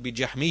there who could be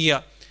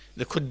Jahmiyyah,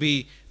 they could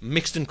be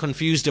mixed and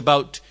confused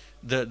about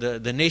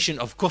the nation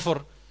of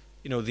Kufr,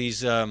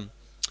 these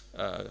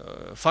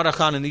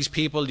Farrakhan and these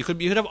people. You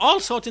could have all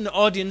sorts in the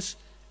audience,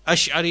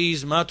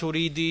 Ash'aris,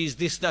 Maturidis,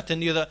 this, that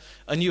and the other,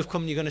 and you're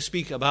going to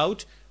speak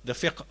about the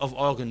fiqh of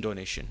organ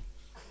donation.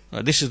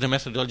 This is the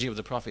methodology of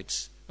the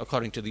prophets,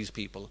 according to these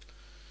people.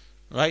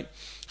 Right?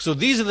 So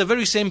these are the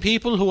very same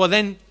people who are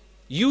then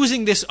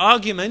using this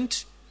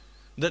argument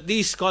that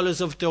these scholars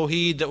of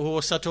Tawheed who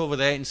were sat over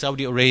there in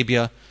Saudi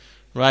Arabia,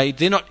 right?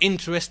 They're not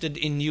interested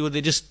in you.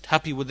 They're just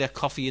happy with their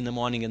coffee in the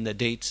morning and their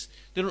dates.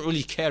 They don't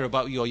really care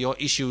about you or your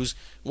issues.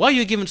 Why are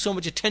you giving so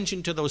much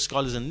attention to those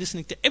scholars and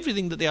listening to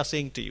everything that they are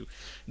saying to you?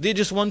 They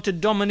just want to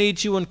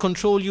dominate you and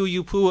control you.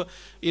 You poor,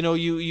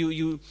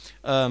 you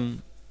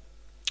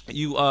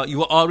are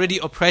already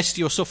oppressed.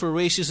 You suffer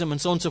racism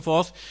and so on and so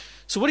forth.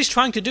 So what he's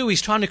trying to do,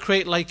 he's trying to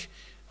create like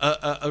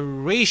a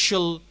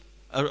racially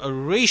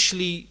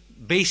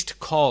based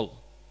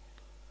call.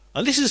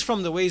 And this is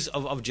from the ways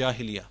of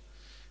Jahiliyyah,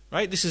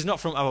 right? This is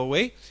not from our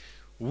way.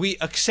 We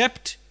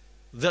accept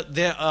that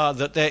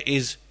there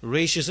is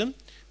racism.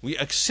 We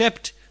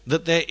accept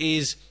that there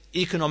is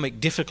economic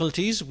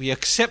difficulties. We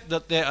accept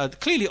that there are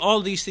clearly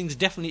all these things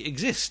definitely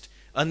exist,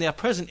 and they are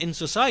present in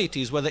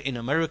societies, whether in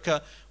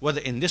America,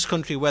 whether in this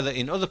country, whether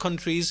in other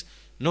countries.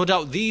 No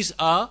doubt these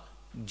are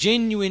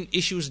genuine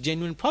issues,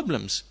 genuine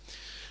problems.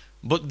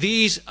 But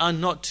these are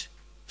not.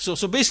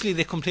 So basically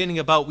they're complaining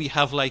about we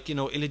have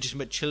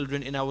illegitimate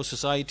children in our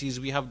societies,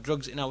 we have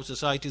drugs in our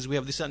societies, we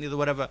have this and the other,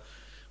 whatever.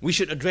 We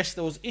should address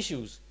those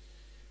issues.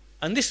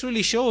 And this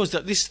really shows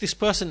that this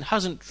person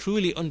hasn't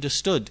truly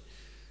understood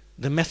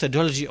the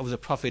methodology of the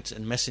prophets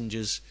and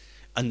messengers,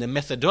 and the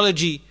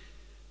methodology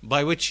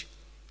by which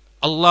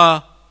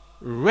Allah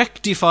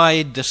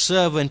rectified the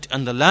servant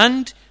and the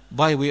land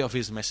by way of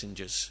his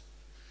messengers.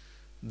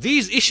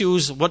 These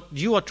issues, what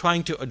you are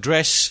trying to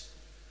address,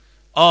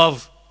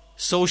 of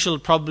social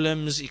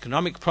problems,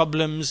 economic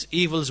problems,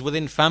 evils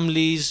within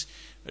families,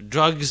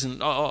 drugs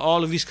and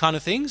all of these kind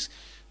of things,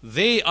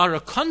 they are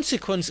a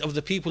consequence of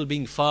the people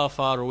being far,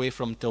 far away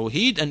from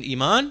Tawheed and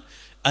Iman,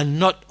 and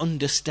not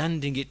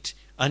understanding it,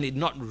 and it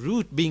not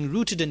being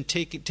rooted and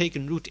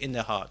taken root in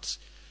their hearts.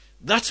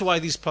 That's why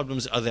these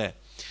problems are there.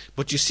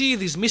 But you see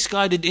these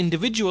misguided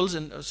individuals,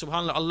 and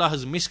subhanAllah, Allah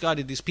has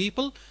misguided these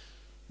people.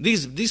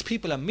 These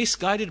people are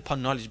misguided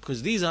upon knowledge,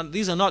 because these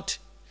are not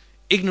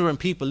ignorant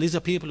people. These are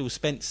people who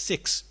spent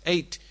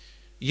 6-8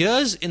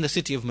 years in the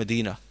city of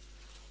Medina,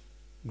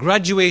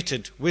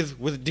 graduated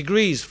with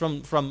degrees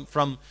from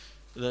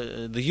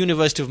the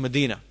University of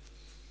Medina.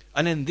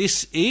 And then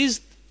this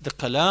is the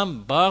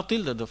kalam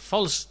batil, the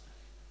false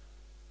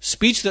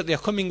speech that they are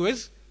coming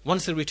with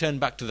once they return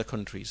back to the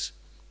countries,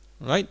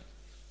 right?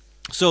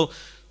 So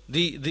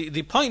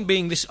the point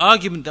being, this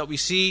argument that we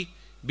see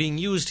being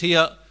used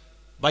here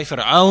by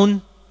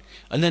Fir'aun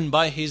and then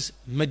by his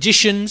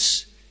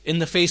magicians in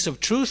the face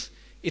of truth,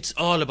 it's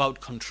all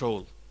about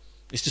control.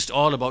 It's just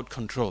all about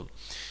control.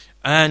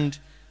 And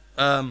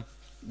the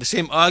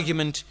same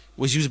argument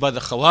was used by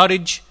the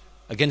Khawarij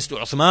against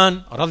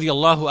Uthman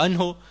radiyallahu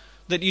anhu,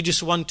 that you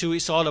just want to,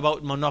 it's all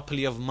about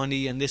monopoly of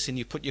money and this, and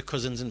you put your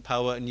cousins in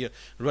power and your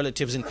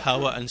relatives in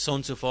power and so on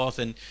and so forth,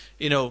 and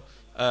and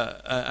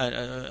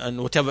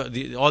whatever,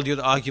 all the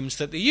other arguments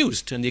that they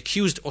used. And they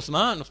accused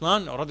Uthman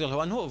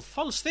radiyallahu anhu of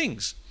false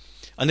things,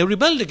 and they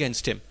rebelled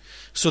against him.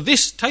 So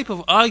this type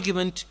of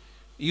argument,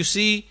 you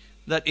see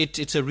that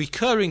it's a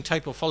recurring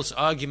type of false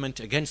argument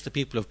against the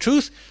people of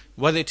truth,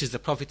 whether it is the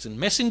prophets and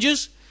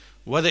messengers,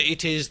 whether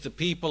it is the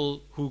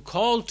people who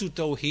call to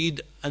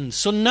Tawheed and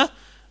Sunnah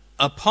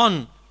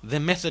upon the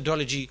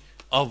methodology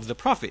of the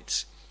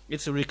prophets.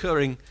 It's a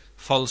recurring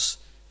false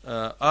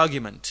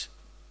argument.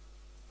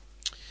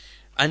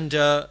 And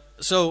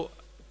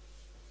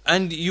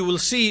and you will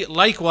see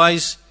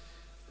likewise,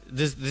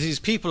 these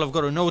people, I've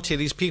got a note here,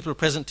 these people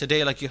present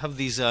today, like you have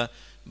these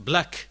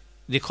black,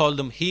 they call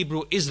them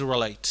Hebrew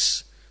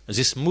Israelites. There's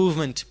this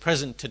movement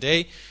present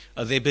today.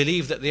 They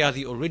believe that they are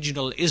the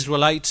original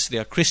Israelites, they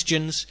are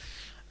Christians,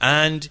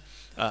 and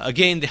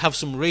again they have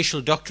some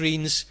racial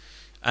doctrines,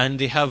 and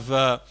they have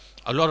a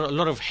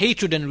lot of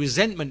hatred and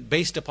resentment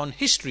based upon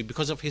history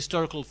because of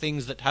historical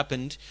things that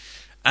happened.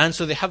 And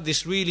so they have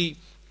this really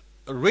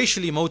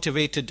racially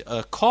motivated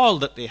call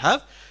that they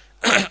have,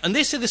 and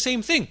they say the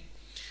same thing.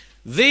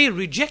 They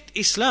reject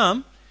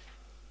Islam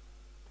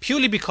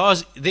purely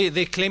because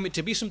they claim it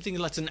to be something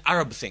that's an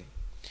Arab thing,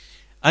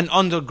 and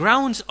on the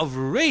grounds of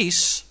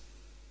race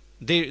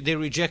they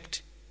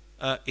reject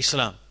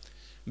Islam,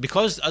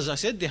 because, as I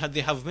said, they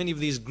have many of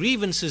these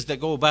grievances that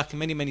go back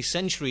many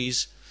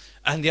centuries,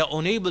 and they are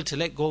unable to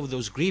let go of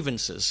those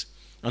grievances.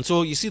 And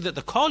so you see that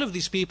the call of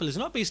these people is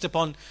not based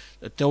upon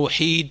the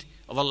Tawheed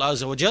of Allah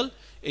Azza wa Jal.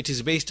 It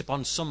is based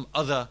upon some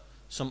other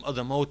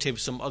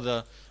motive, some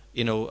other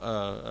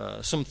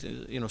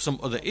some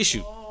other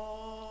issue.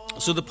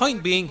 So the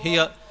point being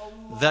here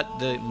that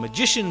the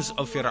magicians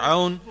of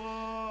Fir'aun,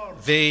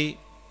 they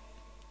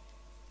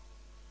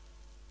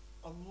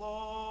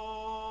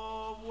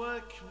Allahu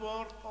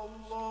Akbar,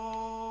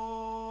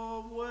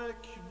 Allahu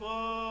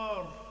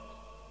Akbar,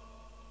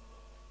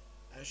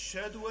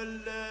 Ashhadu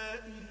an la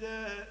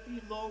ilaha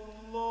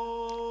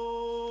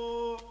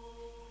illallah,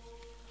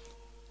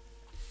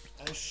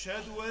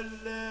 Ashhadu an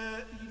la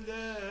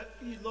ilaha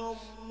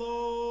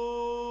illallah,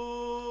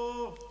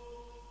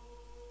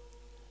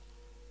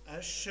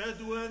 أشهد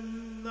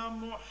أن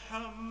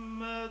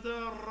محمدا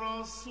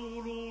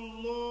رسول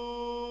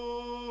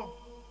الله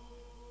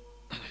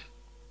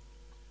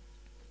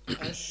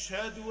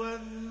أشهد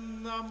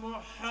أن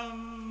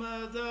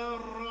محمدا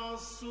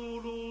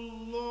رسول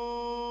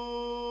الله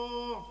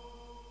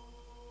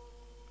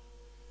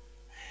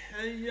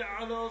حي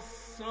على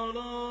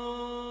الصلاة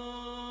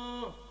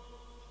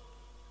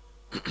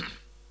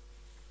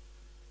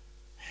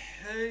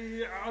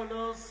حي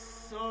على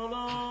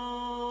الصلاة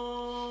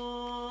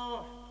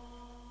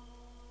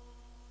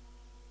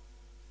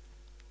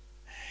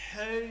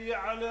حي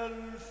على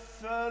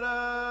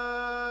الفلاح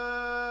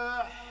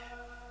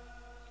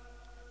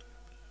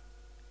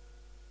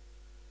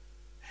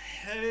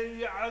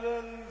حي على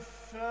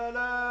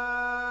الفلاح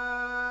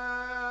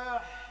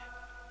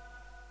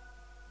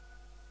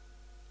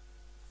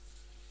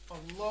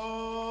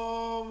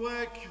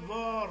الله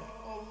أكبر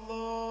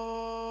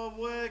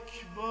الله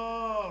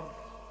أكبر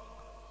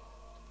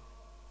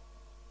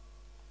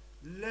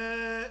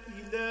لا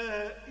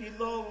إله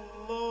إلا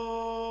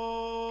الله.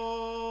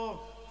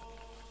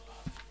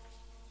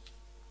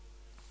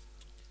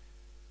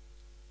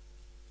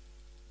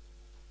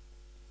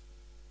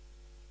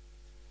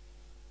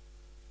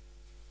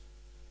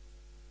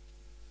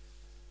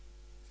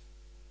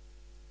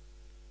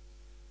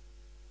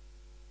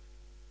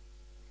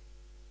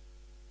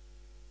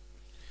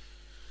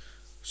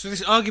 So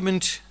this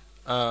argument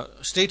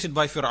stated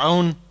by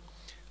Fir'aun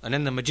and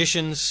then the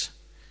magicians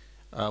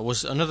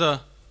was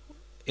another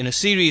in a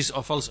series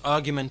of false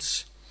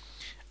arguments,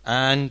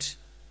 and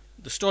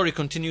the story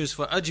continues.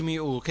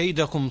 فَأَجْمِعُوا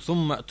كَيْدَكُمْ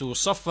ثُمَّ أْتُوا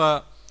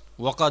صَفًّا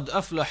وَقَدْ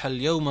أَفْلَحَ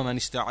الْيَوْمَ مَنِ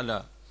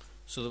اسْتَعْلَى.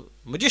 So the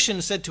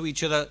magicians said to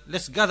each other,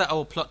 let's gather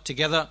our plot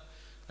together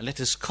and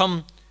let us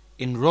come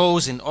in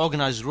rows, in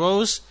organized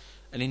rows,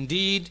 and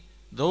indeed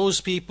those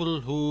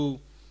people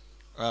who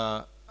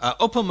are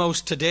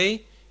uppermost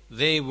today,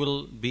 they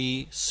will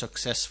be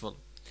successful.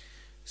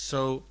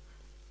 So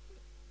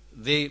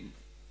they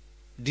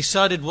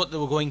decided what they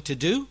were going to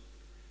do,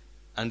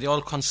 and they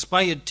all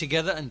conspired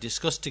together and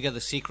discussed together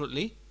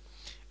secretly.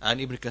 And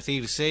Ibn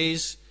Kathir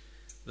says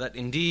that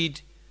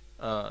indeed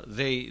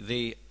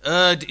they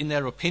erred in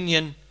their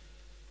opinion,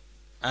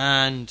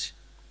 and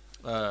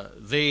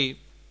they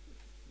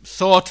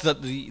thought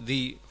that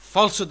the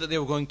falsehood that they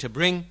were going to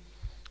bring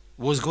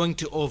was going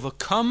to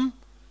overcome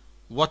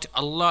what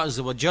Allah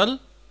Azza wa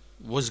Jal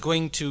was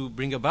going to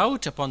bring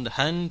about upon the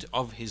hand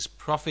of His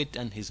Prophet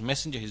and His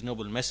Messenger, His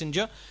noble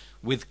Messenger,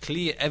 with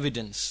clear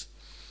evidence,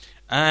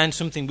 and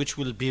something which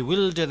will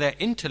bewilder their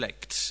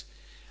intellects.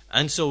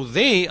 And so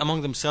they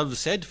among themselves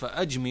said,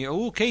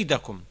 فَأَجْمِعُوا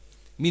كَيْدَكُمْ,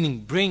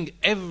 meaning bring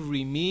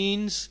every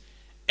means,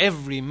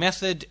 every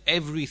method,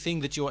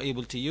 everything that you are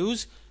able to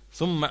use.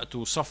 ثُمَّ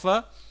أَتُوا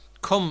صَفًّا,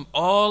 come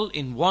all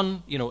in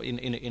one, in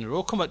a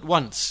row, come at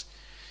once.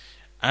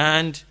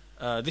 And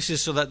this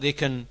is so that they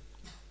can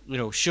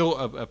show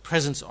a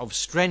presence of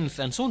strength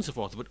and so on and so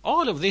forth. But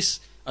all of this,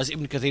 as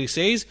Ibn Kathir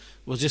says,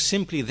 was just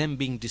simply them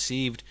being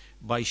deceived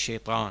by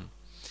shaitan.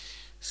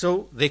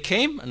 So they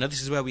came, and now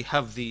this is where we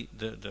have the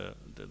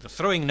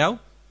throwing now.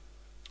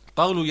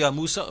 قالوا يا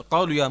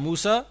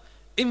موسى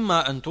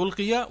إما أن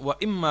تلقي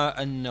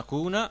وإما أن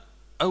نكون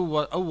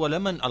أول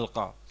من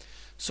ألقى.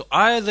 So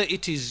either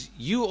it is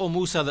you, O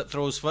Musa, that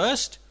throws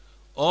first,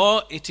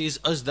 or it is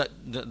us that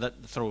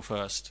throw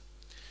first.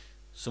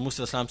 So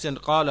Musa said,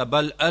 قال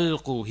بل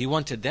ألقوا, he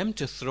wanted them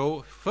to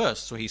throw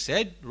first. So he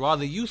said,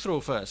 rather you throw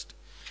first.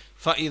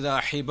 فإذا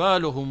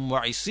حبالهم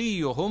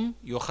وعصيهم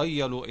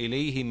يخيل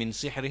إليه من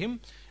سحرهم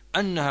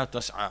أنها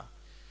تسعى.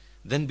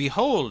 Then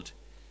behold,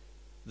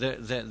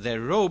 their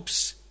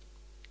ropes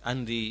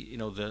and the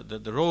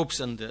ropes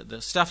and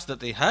the stuffs that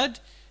they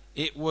had,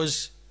 it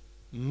was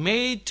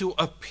made to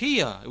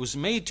appear, it was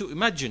made to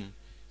imagine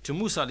to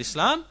Musa alayhi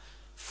salam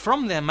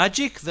from their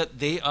magic that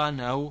they are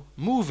now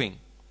moving.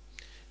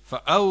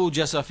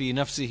 فأوجس في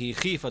نفسه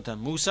خيفة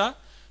موسى.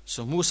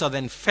 So Musa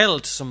then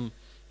felt some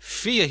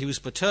fear, he was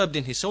perturbed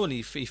in his soul,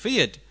 he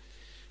feared.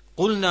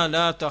 قلنا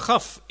لا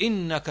تخف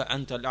إنك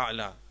أنت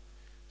الأعلى.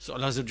 So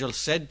Allah Azza wa Jal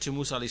said to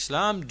Musa alayhi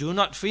salam, do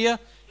not fear,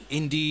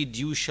 indeed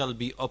you shall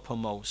be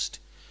uppermost.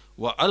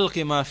 وألق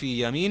ما في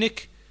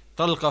يمينك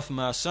تلقف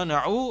ما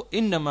صنعوا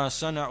إنما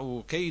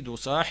صنعوا كيد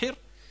ساحر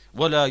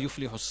ولا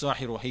يفلح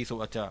الساحر حيث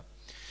أتى.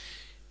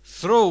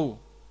 Throw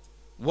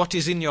what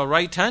is in your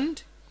right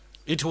hand,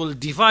 it will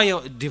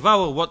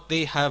devour what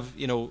they have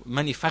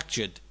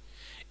manufactured.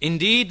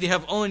 Indeed, they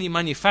have only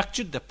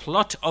manufactured the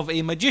plot of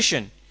a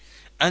magician,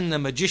 and the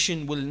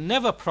magician will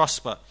never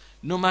prosper,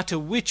 no matter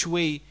which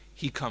way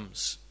he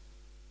comes.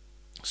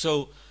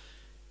 So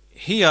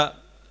here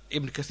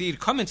Ibn Kathir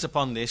comments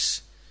upon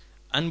this,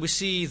 and we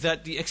see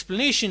that the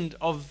explanation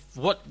of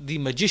what the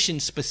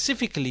magician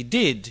specifically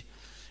did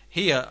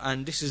here,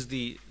 and this is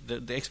the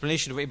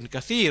explanation of Ibn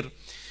Kathir,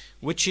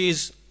 which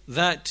is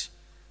that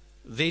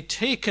they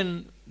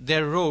taken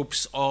their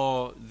ropes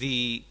or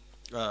the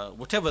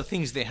whatever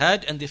things they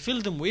had, and they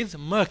filled them with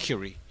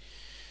mercury.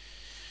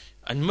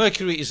 And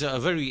mercury is a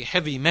very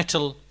heavy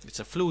metal, it's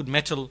a fluid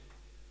metal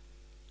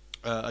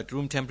at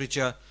room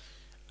temperature.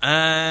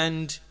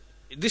 And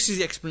this is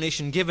the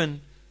explanation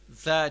given,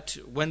 that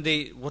when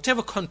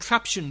whatever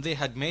contraption they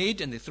had made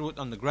and they threw it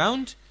on the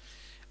ground,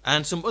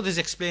 And some others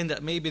explain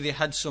that maybe they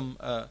had some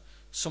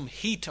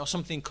heat or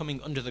something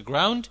coming under the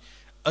ground,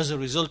 as a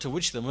result of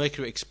which the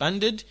mercury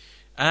expanded,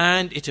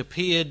 and it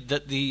appeared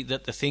that the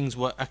things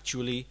were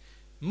actually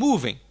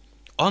moving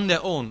on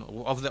their own,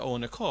 of their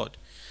own accord.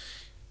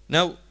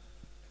 Now,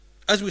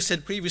 as we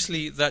said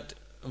previously, that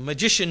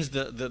magicians,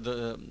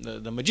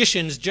 the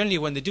magicians, generally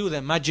when they do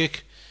their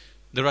magic,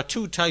 there are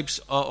two types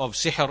of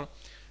sihr.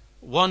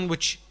 One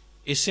which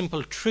is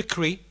simple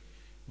trickery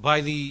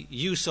by the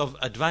use of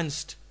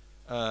advanced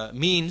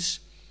means.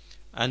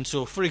 And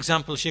so, for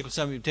example, Shaykh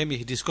al-Islam ibn Taymiyyah,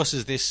 he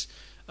discusses this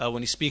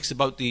when he speaks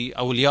about the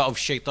awliya of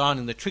shaitan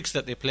and the tricks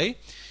that they play.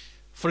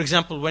 For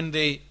example, when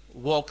they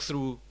walk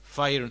through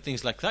fire and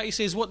things like that, he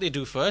says what they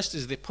do first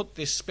is they put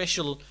this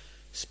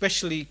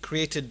specially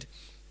created,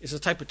 it's a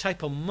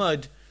type of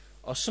mud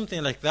or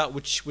something like that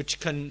which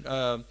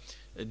can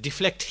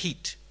deflect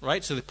heat,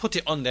 right? So they put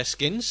it on their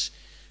skins,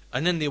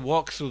 and then they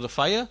walk through the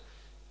fire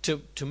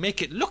to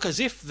make it look as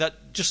if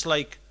that, just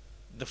like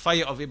the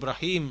fire of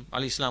Ibrahim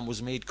alayhi salam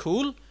was made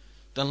cool,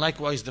 then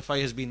likewise the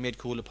fire has been made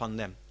cool upon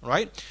them,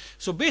 right?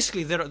 So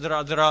basically there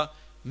are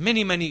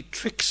many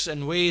tricks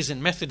and ways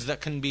and methods that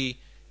can be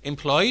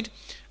employed,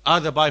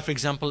 either by, for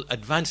example,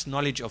 advanced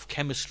knowledge of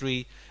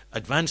chemistry,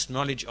 advanced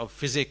knowledge of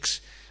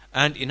physics,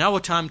 and in our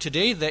time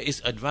today there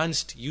is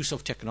advanced use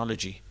of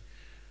technology.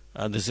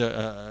 There's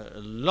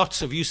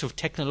lots of use of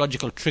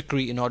technological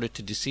trickery in order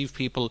to deceive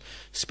people,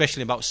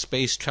 especially about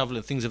space travel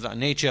and things of that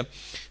nature.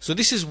 So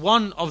this is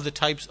one of the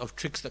types of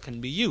tricks that can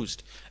be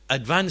used.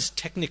 Advanced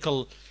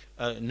technical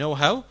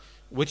know-how,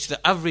 which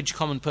the average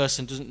common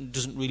person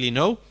doesn't really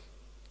know,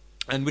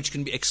 and which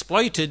can be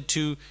exploited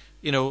to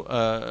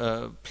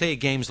play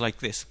games like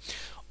this.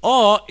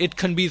 Or it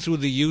can be through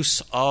the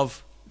use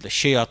of the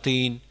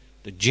shayateen,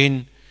 the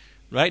jinn,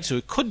 right? So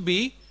it could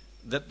be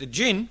that the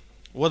jinn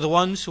were the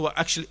ones who are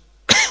actually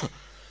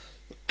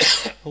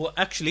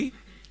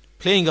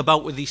playing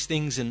about with these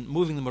things and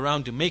moving them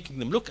around and making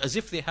them look as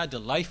if they had a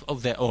life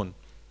of their own.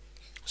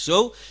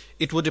 So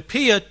it would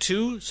appear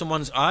to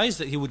someone's eyes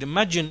that he would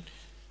imagine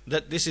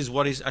that this is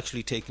what is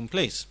actually taking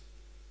place.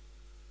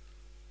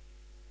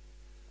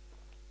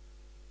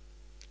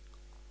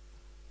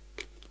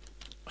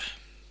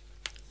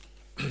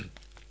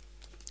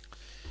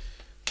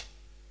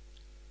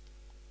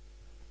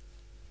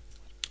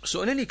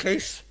 So in any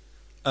case,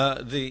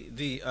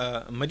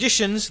 the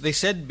magicians, they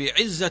said,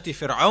 بِعِزَّةِ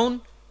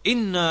فِرْعَوْنَ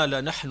إِنَّا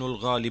لَنَحْنُ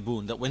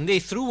الْغَالِبُونَ, that when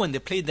they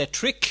played their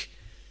trick,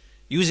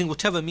 using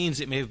whatever means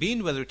it may have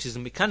been, whether it is a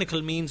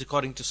mechanical means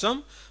according to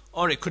some,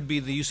 or it could be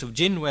the use of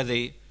jinn, where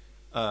they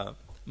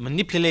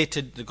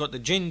manipulated, they got the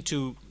jinn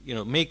to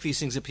make these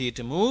things appear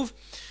to move.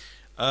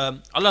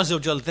 Allah Azza wa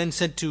Jal then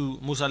said to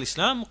Musa alayhi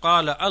salam,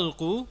 قَالَ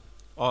أَلْقُوا,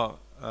 or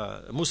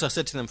Musa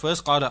said to them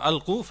first, قَالَ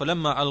أَلْقُوا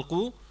فَلَمَّا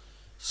أَلْقُوا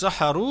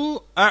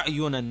سحروا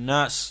أعين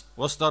الناس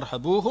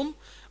واسترهبوهم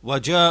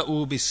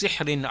وجاءوا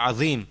بسحر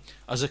عظيم,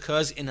 as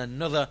occurs in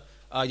another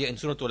ayah in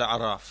Surah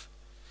Al-A'raf.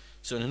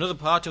 So in another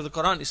part of the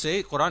Quran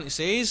it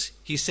says,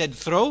 he said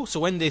throw, so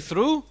when they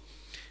threw,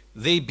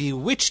 they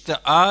bewitched the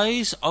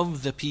eyes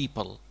of the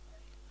people,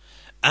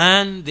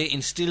 and they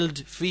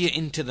instilled fear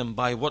into them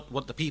by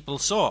what the people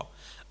saw,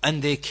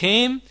 and they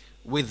came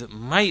with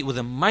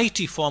a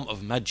mighty form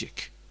of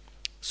magic.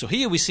 So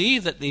here we see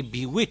that they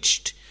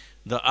bewitched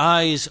the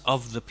eyes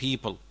of the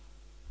people.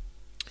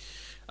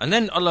 And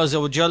then Allah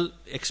Azza wa Jal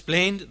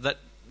explained that,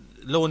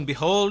 lo and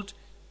behold,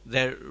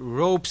 their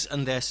ropes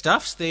and their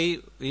staffs,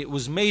 it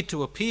was made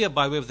to appear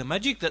by way of the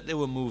magic that they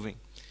were moving.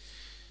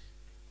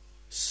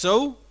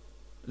 So,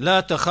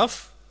 لا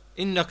تخف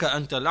إنك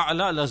أنت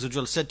الأعلى, Allah Azza wa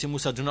Jal said to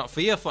Musa, do not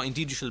fear, for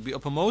indeed you shall be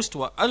uppermost.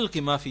 وَأَلْقِ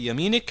مَا فِي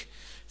يَمِينِكَ,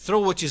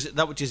 throw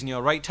that which is in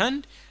your right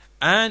hand,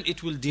 and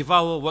it will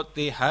devour what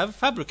they have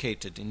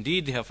fabricated.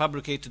 Indeed, they have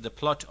fabricated the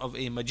plot of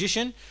a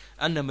magician,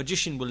 and the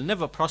magician will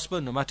never prosper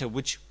no matter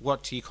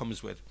what he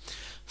comes with.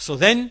 So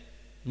then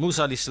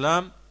Musa alayhi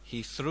salam,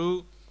 he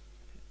threw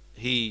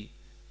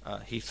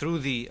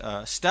the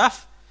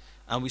staff,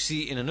 and we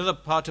see in another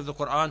part of the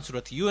Quran,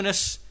 Surah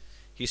Yunus,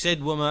 he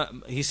said مَا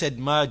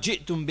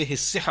جِئْتُمْ بِهِ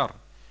السِّحْرِ,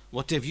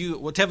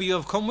 whatever you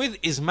have come with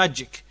is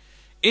magic.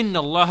 إِنَّ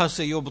اللَّهَ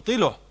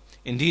سَيُبْطِلُهُ,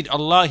 indeed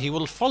Allah, He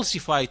will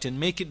falsify it and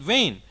make it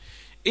vain.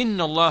 إِنَّ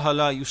اللَّهَ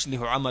لَا يُصْلِحُ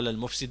عَمَلَ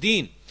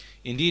الْمُفْسِدِينَ,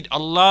 indeed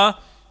Allah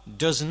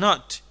does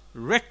not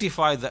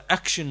rectify the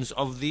actions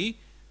of the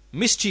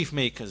mischief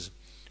makers.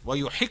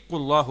 وَيُحِقُّ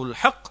اللَّهُ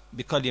الْحَقِّ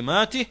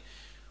بِكَلِمَاتِهِ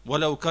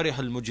وَلَوْ كَرِهَ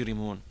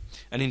الْمُجْرِمُونَ,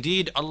 and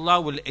indeed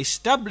Allah will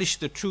establish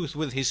the truth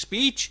with His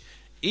speech,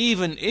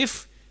 even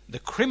if the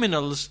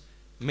criminals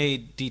may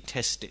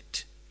detest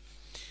it.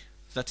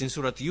 That's in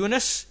Surah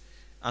Yunus.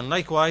 And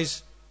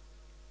likewise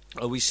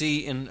we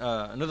see in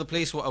another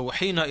place,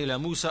 وَأَوْحِينَا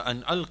إِلَى مُوسَى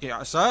أَنْ أَلْقِ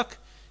عَصَاكَ,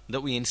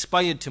 that we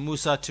inspired to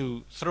Musa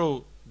to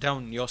throw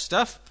down your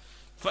staff.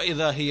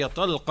 فَإِذَا هِيَ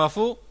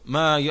تَلْقَفُ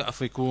مَا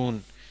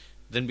يَأْفِكُونَ,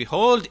 then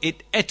behold,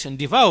 it ate and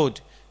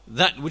devoured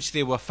that which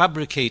they were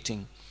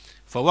fabricating.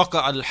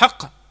 فَوَقَعَ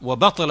الْحَقِّ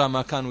وَبَطَلَ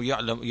مَا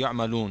كَانُوا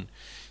يَعْمَلُونَ,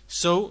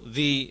 so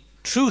the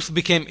truth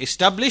became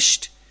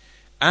established,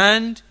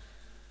 and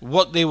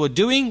what they were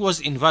doing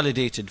was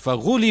invalidated.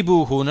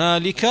 فَغُلِبُوا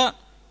هُنَالِكَ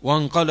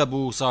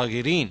وَانْقَلَبُوا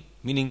صَاغِرِينَ.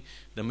 Meaning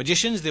the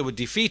magicians, they were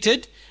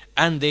defeated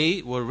and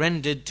they were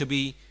rendered to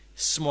be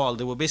small.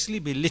 They were basically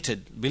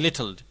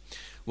belittled.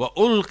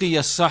 وَأُلْقِيَ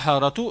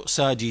السَّحَرَةُ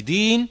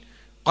سَاجِدِينَ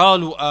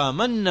قَالُوا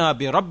آمَنَّا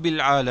بِرَبِّ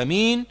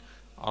الْعَالَمِينَ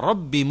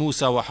رَبِّ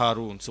مُوسَى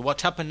وَهَارُونَ. So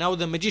what happened now?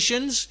 The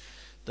magicians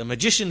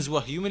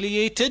were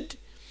humiliated,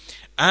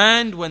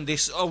 and when they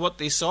saw what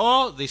they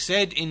saw, they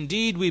said,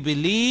 indeed we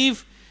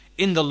believe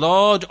in the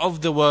Lord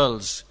of the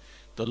worlds,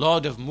 the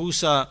Lord of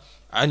Musa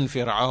and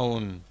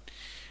Fir'aun.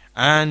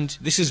 And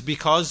this is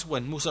because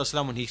when Musa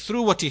as-salam, when he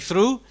threw what he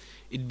threw,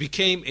 it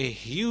became a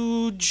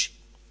huge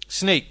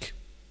snake,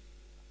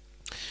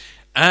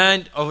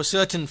 and of a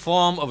certain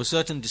form, of a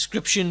certain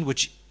description,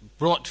 which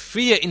brought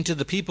fear into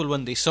the people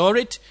when they saw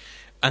it.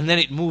 And then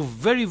it moved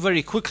very,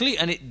 very quickly,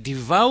 and it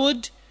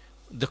devoured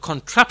the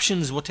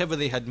contraptions, whatever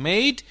they had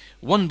made,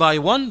 one by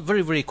one,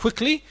 very, very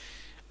quickly.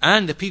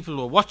 And the people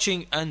were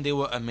watching and they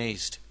were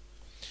amazed.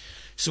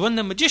 So when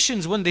the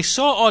magicians, when they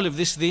saw all of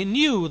this, they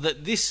knew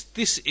that this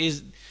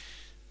is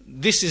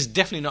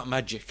definitely not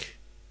magic.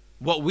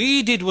 What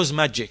we did was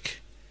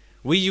magic.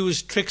 We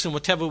used tricks and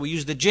whatever, we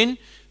used the jinn.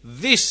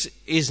 This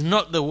is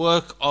not the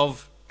work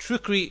of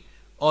trickery,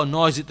 or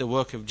nor is it the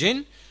work of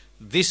jinn.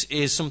 This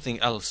is something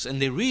else.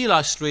 And they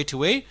realized straight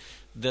away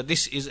that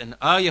this is an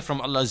ayah from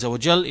Allah Azza wa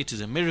Jal. It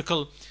is a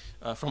miracle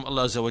from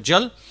Allah Azza wa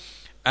Jal.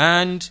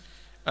 And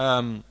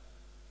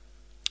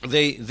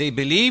they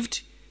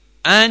believed,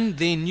 and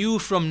they knew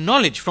from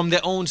knowledge, from their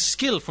own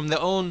skill, from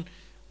their own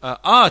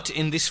art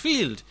in this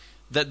field,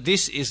 that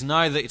this is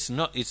neither, it's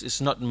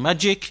not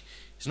magic,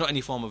 it's not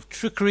any form of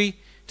trickery,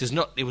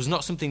 it was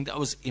not something that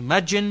was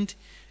imagined,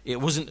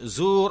 it wasn't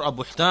zur or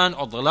buhtan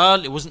or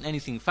dalal, it wasn't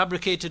anything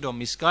fabricated or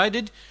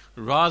misguided,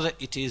 rather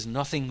it is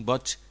nothing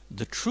but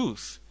the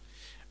truth.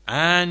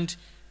 And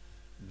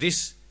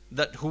this,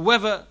 that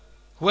whoever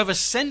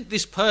sent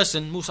this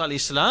person, Musa alayhi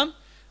salam,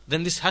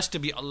 then this has to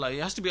be Allah.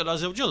 It has to be Allah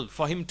Azza wa Jal.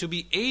 For him to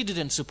be aided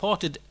and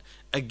supported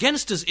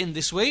against us in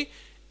this way,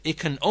 it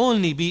can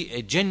only be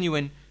a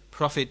genuine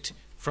prophet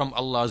from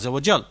Allah Azza wa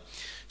Jal.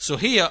 So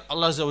here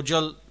Allah Azza wa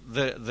Jal,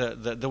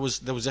 there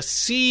was a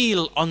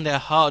seal on their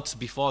hearts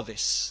before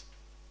this,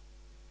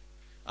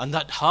 and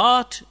that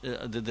heart,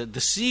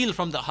 the seal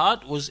from the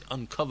heart was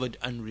uncovered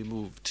and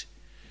removed.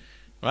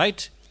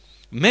 Right?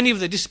 Many of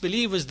the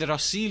disbelievers, there are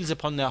seals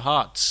upon their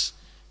hearts.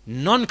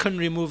 None can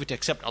remove it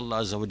except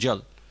Allah Azza wa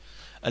Jal.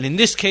 And in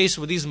this case,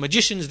 with these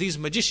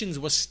magicians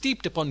were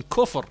steeped upon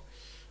kufr,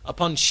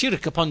 upon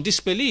shirk, upon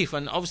disbelief.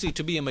 And obviously,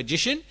 to be a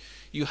magician,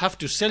 you have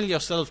to sell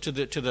yourself to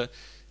the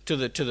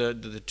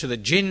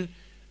jinn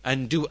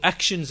and do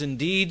actions and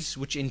deeds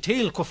which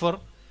entail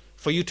kufr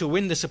for you to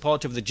win the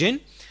support of the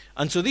jinn.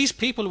 And so these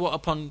people were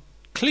upon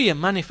clear,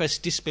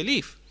 manifest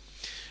disbelief.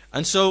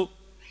 And so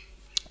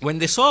when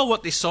they saw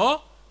what they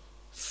saw,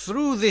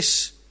 through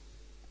this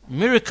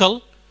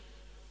miracle,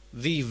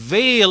 the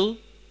veil,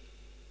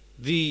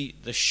 the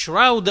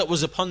shroud that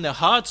was upon their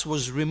hearts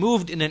was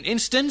removed in an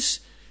instant,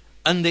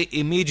 and they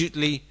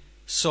immediately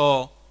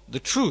saw the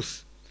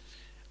truth.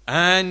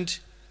 And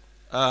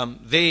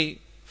they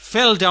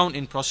fell down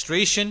in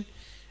prostration,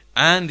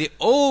 and they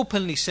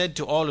openly said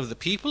to all of the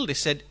people, they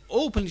said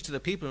openly to the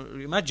people,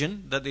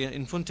 imagine that they are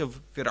in front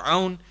of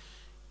Fir'aun,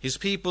 his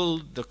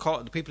people, the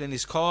people in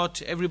his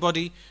court,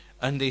 everybody,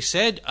 and they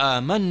said,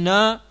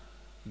 Amanna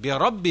bi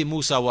Rabbi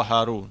Musa wa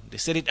Harun. They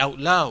said it out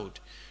loud.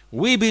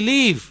 We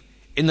believe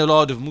in the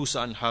Lord of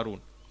Musa and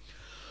Harun.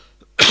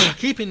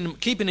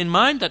 Keeping in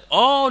mind that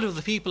all of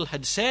the people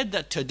had said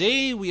that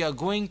today we are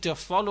going to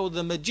follow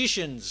the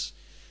magicians,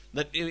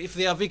 that if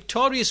they are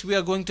victorious we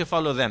are going to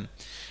follow them.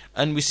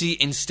 And we see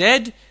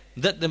instead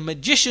that the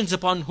magicians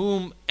upon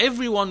whom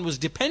everyone was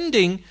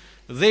depending,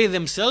 they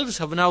themselves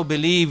have now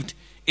believed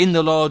in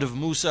the Lord of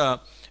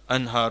Musa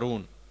and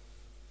Harun.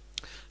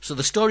 So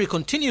the story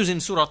continues in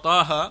Surah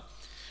Taha.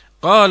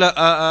 قَالَ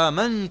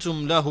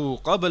أَآمَنْتُمْ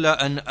لَهُ قَبْلَ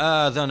أَنْ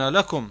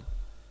آذَنَ لَكُمْ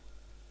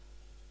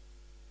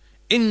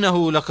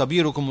إِنَّهُ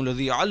لَكَبِيرُكُمُ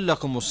الَّذِي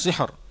عَلَّكُمُ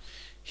السِّحْرَ.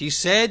 He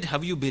said,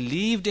 have you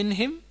believed in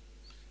him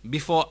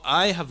before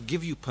I have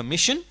give you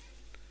permission?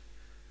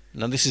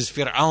 Now this is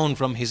Fir'aun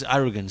from his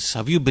arrogance.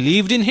 Have you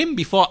believed in him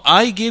before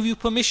I gave you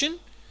permission?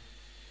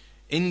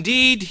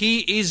 Indeed,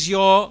 he is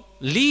your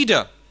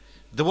leader,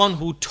 the one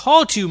who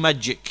taught you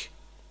magic.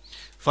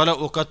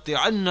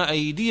 فَلَأُقَطِّعَنَّ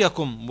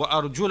أَيْدِيَكُمْ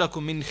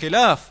وَأَرْجُلَكُمْ مِنْ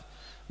خِلَافٍ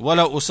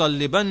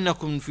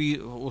وَلَأُصَلِّبَنَّكُمْ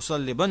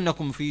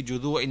فِي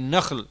جُذُوعِ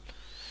النَّخْلِ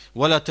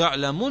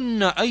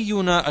وَلَتَعْلَمُنَّ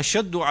أَيُّنَا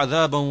أَشَدُّ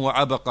عَذَابًا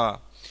وَأَبْقَى.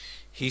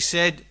 He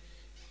said,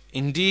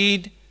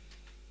 indeed,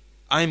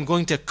 I am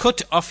going to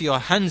cut off your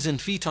hands and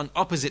feet on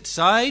opposite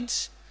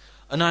sides,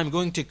 and I am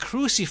going to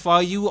crucify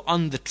you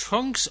on the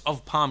trunks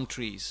of palm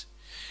trees.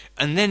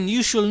 And then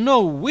you shall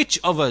know which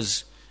of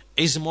us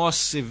is more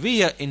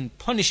severe in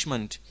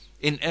punishment,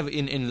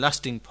 in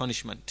lasting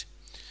punishment.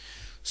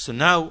 So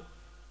now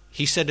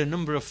he said a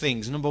number of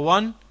things. Number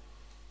one,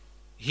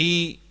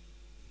 he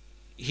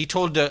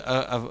told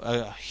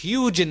a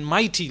huge and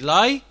mighty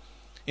lie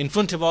in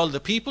front of all the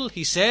people.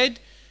 He said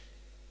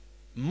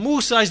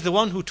Musa is the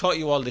one who taught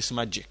you all this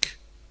magic.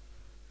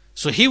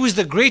 So he was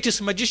the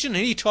greatest magician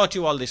and he taught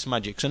you all this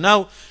magic. So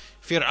now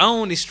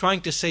Fir'aun is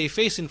trying to save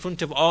face in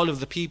front of all of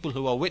the people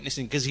who are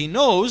witnessing, because he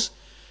knows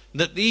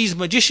that these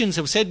magicians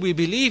have said, we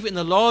believe in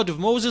the Lord of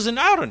Moses and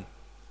Aaron,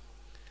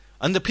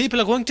 and the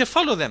people are going to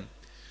follow them.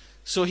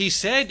 So he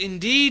said,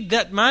 indeed,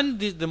 that man,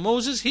 the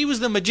Moses, he was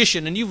the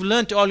magician and you've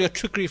learnt all your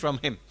trickery from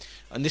him.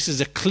 And this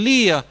is a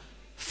clear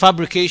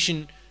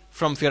fabrication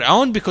from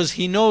Fir'aun, because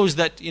he knows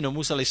that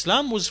Musa alayhi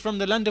salam was from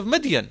the land of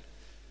Midian.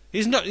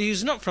 He's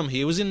not from here,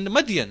 he was in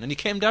Midian and he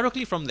came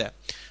directly from there.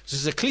 So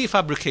this is a clear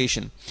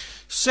fabrication.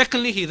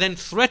 Secondly, he then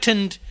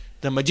threatened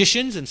the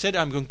magicians and said,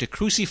 I'm going to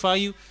crucify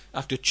you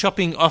after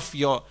chopping off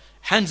your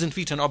hands and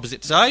feet on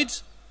opposite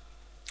sides.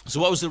 So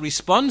what was the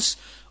response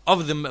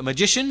of the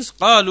magicians?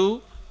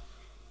 قالوا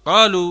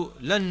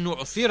لن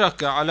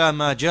نؤثرك على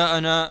ما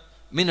جاءنا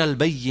من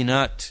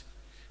البينات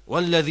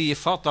والذي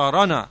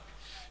فطرنا.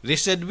 They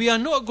said, we are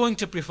not going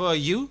to prefer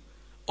you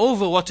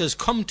over what has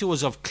come to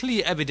us of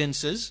clear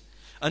evidences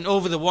and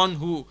over the one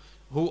who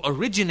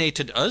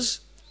originated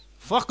us.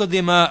 فَقْضِ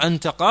مَا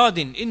أَنْتَ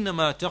قَادٍ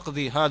إِنَّمَا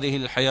تَقْضِي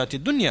هَذِهِ الْحَيَاةِ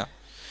الدُّنْيَا.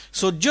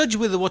 So judge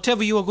with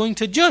whatever you are going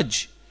to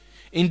judge.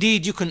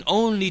 Indeed, you can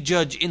only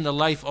judge in the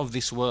life of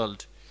this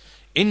world.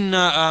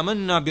 إِنَّا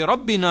آمَنَّا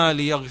بِرَبِّنَا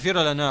لِيَغْفِرَ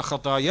لَنَا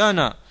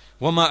خَطَايَانَا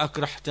وَمَا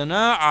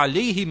أَكْرَحْتَنَا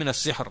عَلَيْهِ مِنَ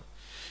السِّحْرِ.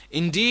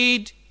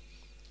 Indeed,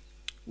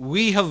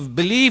 we have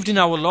believed in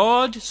our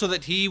Lord so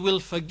that He will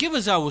forgive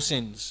us our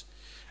sins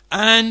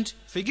and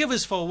forgive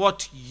us for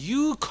what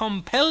you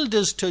compelled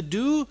us to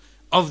do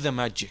of the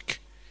magic.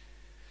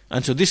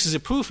 And so this is a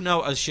proof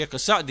now, as Shaykh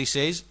Sa'di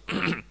says,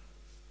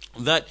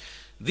 that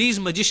these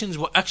magicians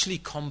were actually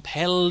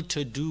compelled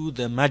to do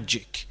the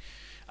magic.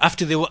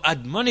 After they were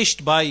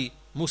admonished by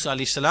Musa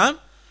alayhi salam,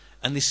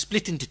 and they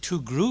split into two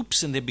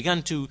groups and they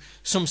began to,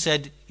 some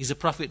said he's a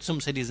prophet,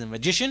 some said he's a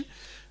magician,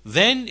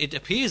 then it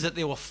appears that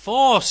they were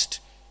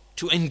forced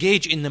to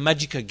engage in the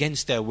magic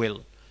against their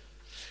will.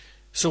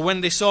 So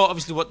when they saw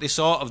obviously what they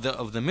saw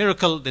of the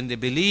miracle, then they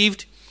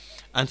believed,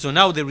 and so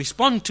now they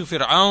respond to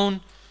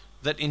Fir'aun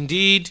that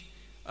indeed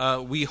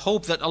we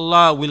hope that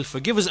Allah will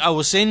forgive us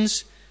our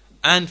sins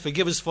and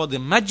forgive us for the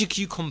magic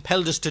you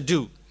compelled us to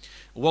do.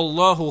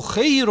 Wallahu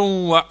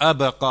khayrun wa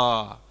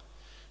abqa.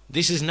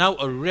 This is now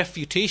a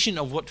refutation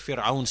of what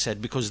Fir'aun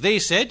said, because they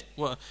said,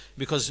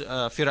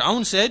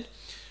 Fir'aun said,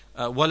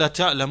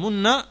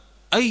 وَلَتَعْلَمُنَّ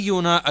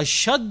أَيُّنَا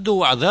أَشَدُّ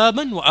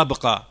عَذَابًا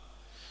وَأَبْقَى.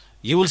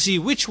 You will see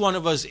which one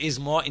of us is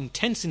more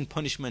intense in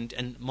punishment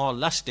and more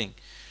lasting.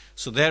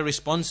 So their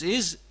response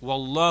is,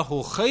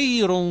 Wallahu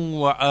khayrun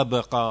wa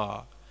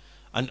abqa.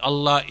 And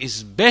Allah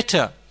is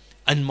better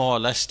and more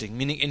lasting,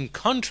 meaning in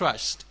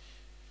contrast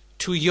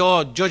to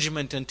your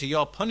judgment and to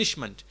your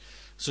punishment.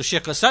 So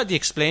Shaykh Sa'di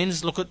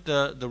explains, look at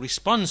the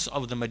response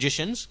of the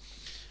magicians.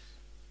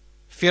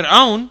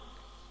 Fir'aun,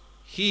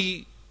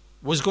 he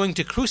was going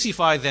to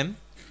crucify them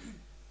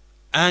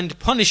and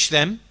punish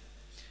them,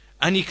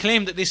 and he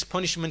claimed that this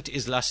punishment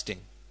is lasting.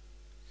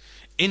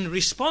 In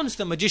response,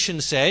 the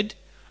magician said,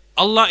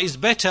 Allah is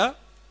better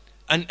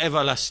and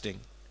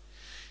everlasting.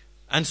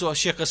 And so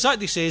Shaykh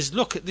Sa'di says,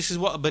 look, this is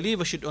what a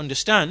believer should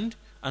understand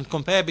and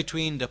compare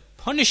between the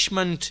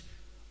punishment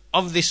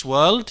of this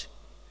world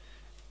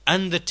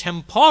and the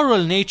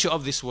temporal nature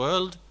of this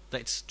world,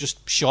 that's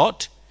just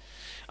short,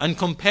 and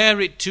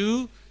compare it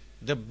to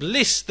the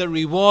bliss, the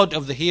reward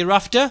of the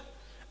hereafter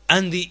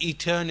and the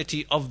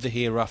eternity of the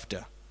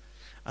hereafter.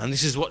 And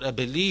this is what a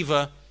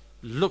believer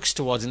looks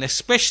towards, and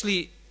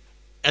especially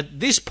at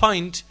this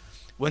point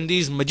when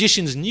these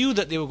magicians knew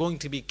that they were going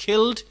to be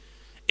killed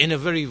in a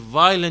very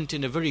violent,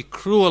 in a very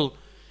cruel,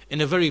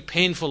 in a very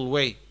painful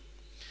way.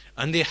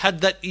 And they had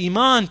that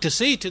iman to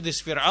say to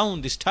this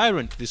Fir'aun, this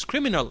tyrant, this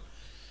criminal,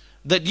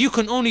 that you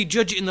can only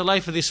judge in the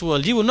life of this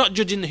world, you will not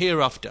judge in the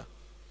hereafter,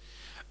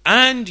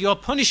 and your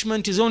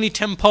punishment is only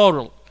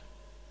temporal,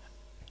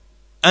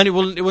 and it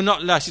will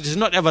not last, it is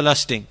not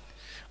everlasting.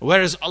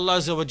 Whereas Allah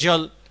Azza wa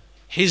Jal,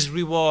 His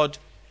reward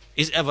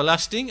is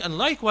everlasting, and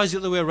likewise the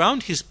other way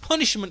around, His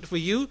punishment for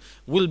you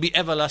will be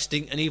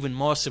everlasting and even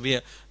more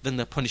severe than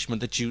the punishment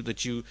that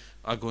you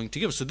are going to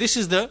give. So this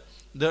is the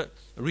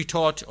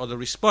retort or the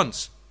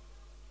response.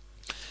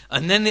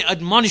 And then they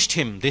admonished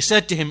him. They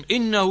said to him,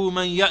 إِنَّهُ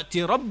مَنْ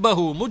يَأْتِ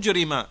رَبَّهُ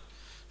مُجْرِمًا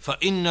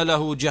فَإِنَّ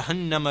لَهُ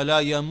جَهَنَّمَ لَا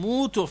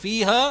يَمُوتُ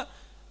فِيهَا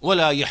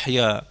وَلَا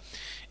يَحْيَا.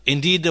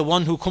 Indeed, the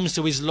one who comes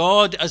to his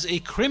Lord as a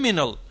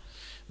criminal,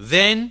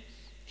 then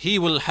he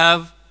will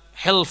have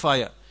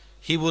hellfire.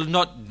 He will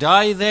not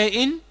die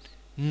therein,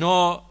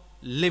 nor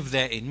live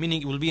therein.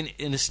 Meaning, it will be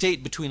in a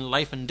state between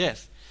life and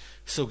death.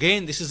 So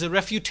again, this is a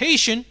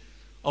refutation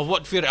of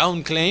what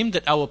Fir'aun claimed,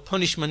 that our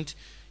punishment,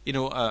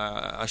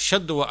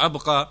 ashaddu wa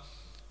abqa,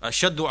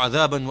 ashaddu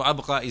adhaban wa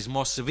abqa, is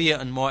more severe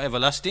and more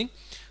everlasting.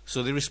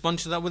 So they respond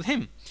to that with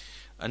him.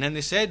 And then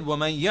they said,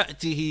 وَمَنْ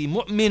يَأْتِهِ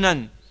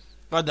مُؤْمِنًا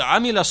قَدْ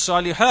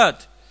عَمِلَ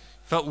الصَّالِحَاتِ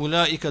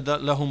فَأُولَٰئِكَ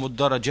لَهُمُ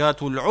الدَّرَجَاتُ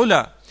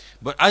الْعُلَى.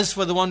 But as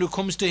for the one who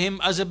comes to him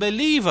as a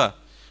believer,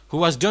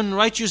 who has done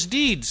righteous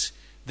deeds,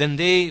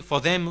 then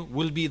for them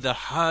will be the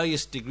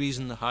highest degrees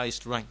and the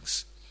highest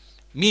ranks.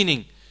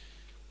 Meaning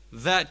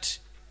that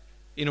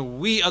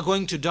we are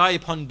going to die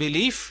upon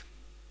belief,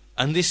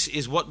 and this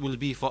is what will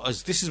be for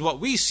us. This is what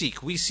we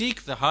seek. We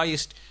seek the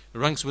highest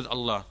ranks with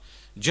Allah.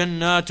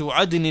 جنات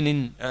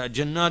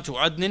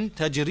عدن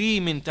تجري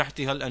من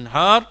تحتها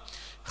الأنهار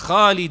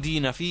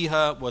خالدين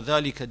فيها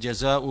وذلك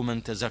جزاء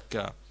من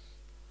تزكى.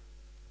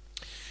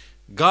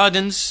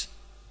 Gardens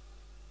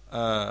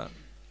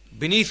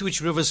beneath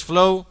which rivers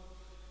flow,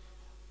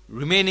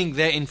 remaining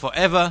therein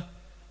forever,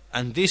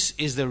 and this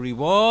is the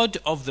reward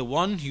of the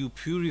one who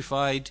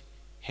purified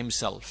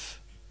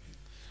himself.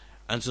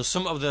 And so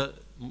some of the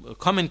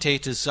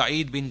commentators,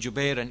 Sa'id bin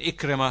Jubair and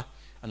Ikrimah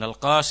and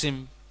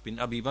Al-Qasim bin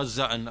Abi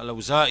Bazza and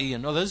Al-Awza'i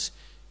and others,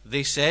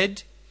 they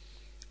said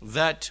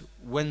that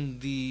when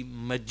the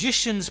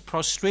magicians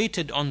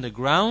prostrated on the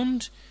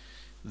ground,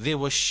 they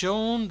were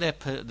shown their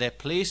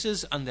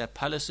places and their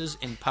palaces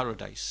in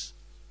paradise,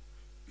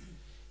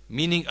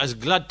 meaning as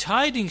glad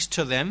tidings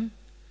to them,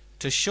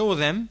 to show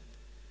them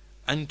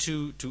and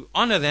to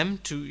honor them,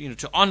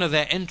 to honor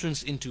their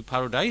entrance into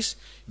paradise,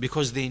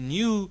 because they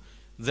knew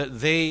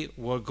that they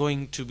were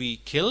going to be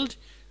killed,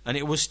 and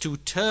it was to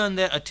turn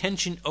their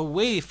attention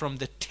away from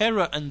the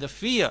terror and the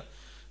fear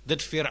that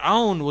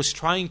Fir'aun was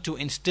trying to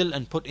instill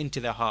and put into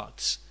their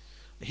hearts.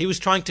 He was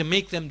trying to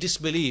make them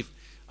disbelieve.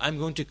 I'm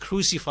going to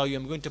crucify you,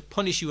 I'm going to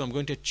punish you, I'm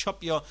going to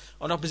chop you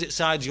on opposite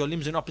sides, your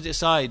limbs on opposite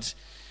sides.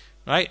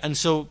 Right? And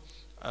so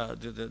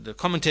the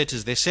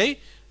commentators, they say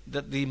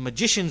that the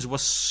magicians were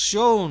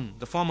shown,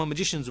 the former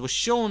magicians were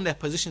shown their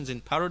positions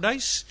in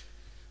paradise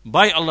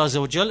by Allah Azza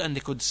wa Jal, and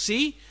they could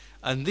see,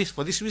 and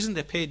for this reason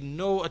they paid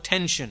no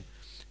attention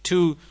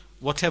to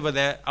whatever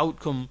their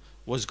outcome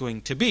was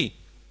going to be.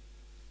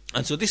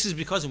 And so this is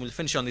because, and we'll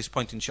finish on this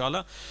point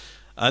inshallah,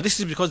 this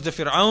is because the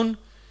Fir'aun,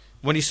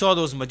 when he saw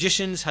those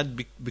magicians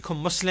had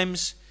become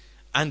Muslims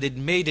and they'd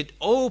made it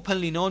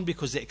openly known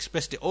because they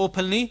expressed it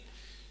openly,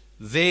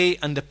 they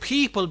and the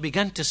people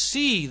began to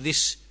see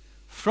this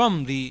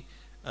from the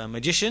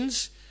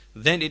magicians,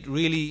 then it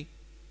really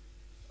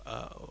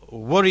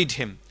worried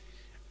him,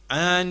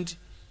 and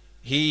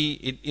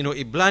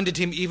it blinded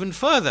him even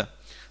further.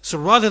 So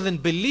rather than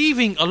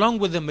believing along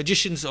with the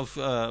magicians,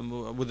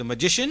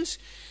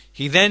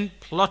 he then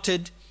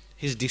plotted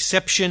his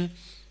deception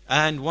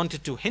and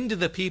wanted to hinder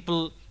the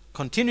people,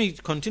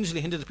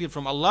 continuously hinder the people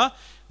from Allah.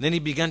 Then he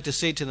began to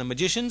say to the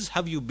magicians,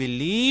 have you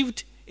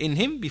believed in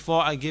him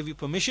before I gave you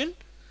permission,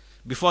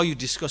 before you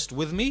discussed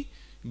with me,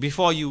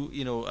 before you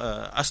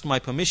asked my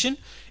permission?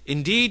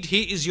 Indeed,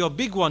 he is your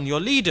big one, your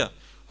leader,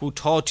 who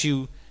taught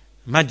you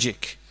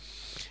magic.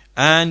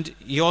 And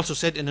he also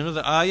said in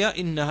another ayah,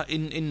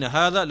 إن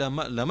هذا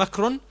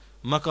لمكر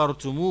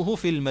مكرتموه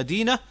في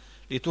المدينة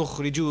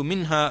لتخرجوا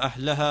منها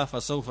أهلها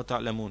فسوف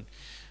تعلمون.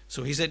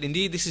 So he said,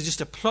 indeed, this is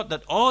just a plot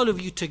that all of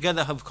you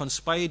together have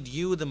conspired,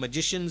 you, the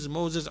magicians,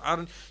 Moses,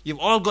 Aaron, you've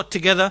all got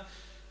together.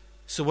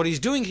 So what he's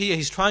doing here,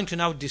 he's trying to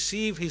now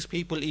deceive his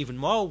people even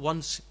more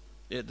once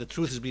the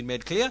truth has been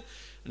made clear.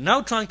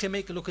 Now trying to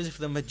make it look as if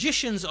the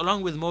magicians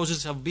along with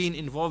Moses have been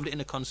involved in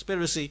a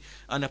conspiracy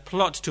and a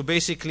plot to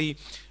basically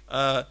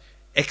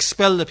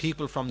expel the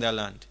people from their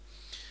land.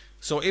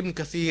 So Ibn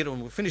Kathir,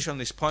 when we finish on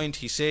this point,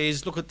 he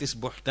says, look at this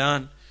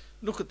buhtan,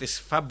 look at this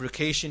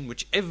fabrication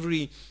which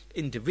every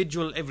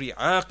individual, every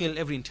aqil,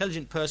 every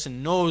intelligent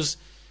person knows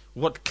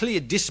what clear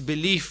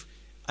disbelief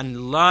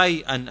and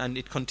lie and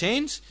it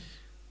contains,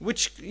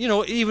 which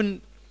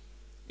even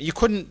you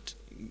couldn't,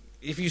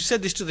 if you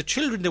said this to the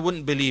children, they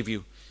wouldn't believe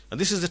you. And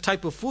this is the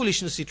type of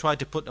foolishness he tried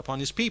to put upon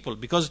his people,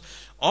 because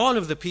all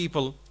of the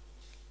people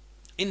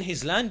in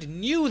his land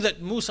knew that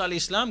Musa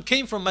alayhi salam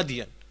came from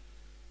Madian.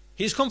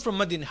 He's come from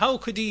Madian. How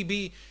could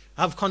he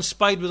have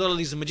conspired with all of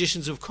these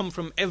magicians who've come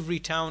from every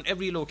town,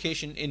 every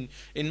location in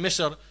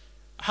Misr?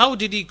 How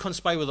did he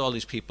conspire with all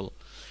these people?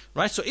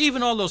 Right? So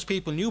even all those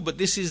people knew, but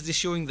this is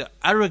showing the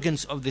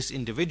arrogance of this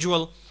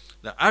individual,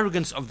 the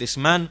arrogance of this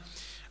man,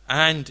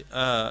 and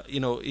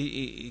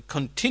he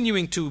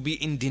continuing to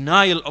be in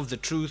denial of the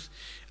truth.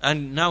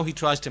 And now he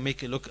tries to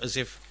make it look as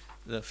if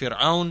the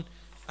Fir'aun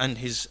and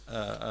his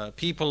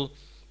people,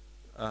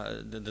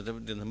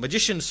 the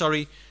magicians,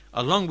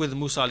 along with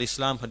Musa alayhi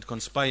salam, had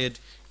conspired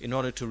in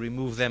order to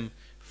remove them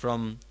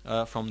from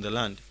the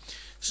land.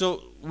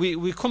 So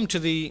we come to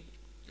the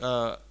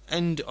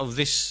end of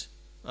this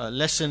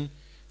lesson.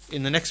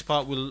 In the next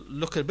part, we'll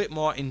look a bit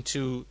more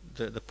into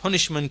the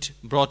punishment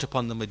brought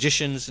upon the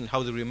magicians and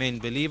how they remain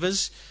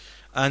believers,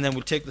 and then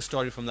we'll take the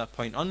story from that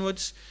point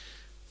onwards.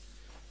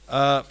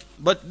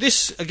 But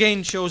this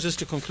again shows us,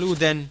 to conclude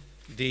then,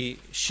 the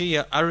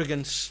sheer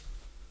arrogance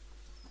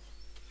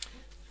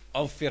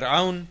of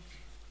Fir'aun.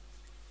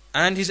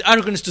 And his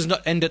arrogance does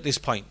not end at this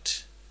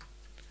point,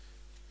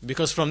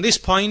 because from this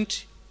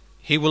point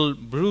he will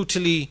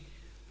brutally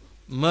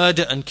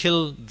murder and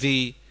kill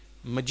the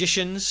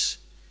magicians,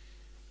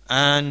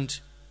 and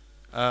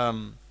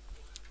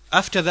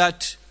after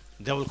that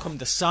there will come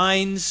the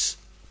signs,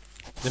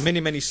 the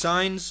many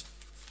signs,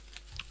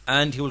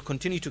 and he will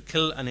continue to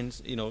kill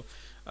and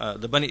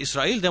the Bani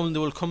Israel, then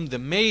there will come the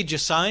major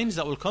signs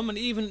that will come, and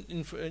even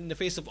in the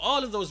face of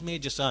all of those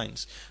major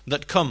signs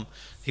that come,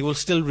 he will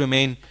still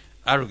remain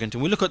arrogant.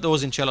 And we'll look at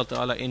those inshallah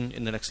ta'ala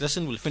in the next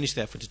lesson. We'll finish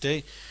there for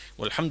today.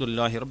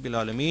 Walhamdulillahi Rabbil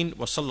Alameen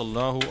wa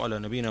sallallahu ala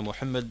nabina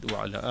Muhammad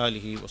wa ala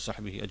alihi wa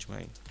sahbihi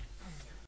ajma'in.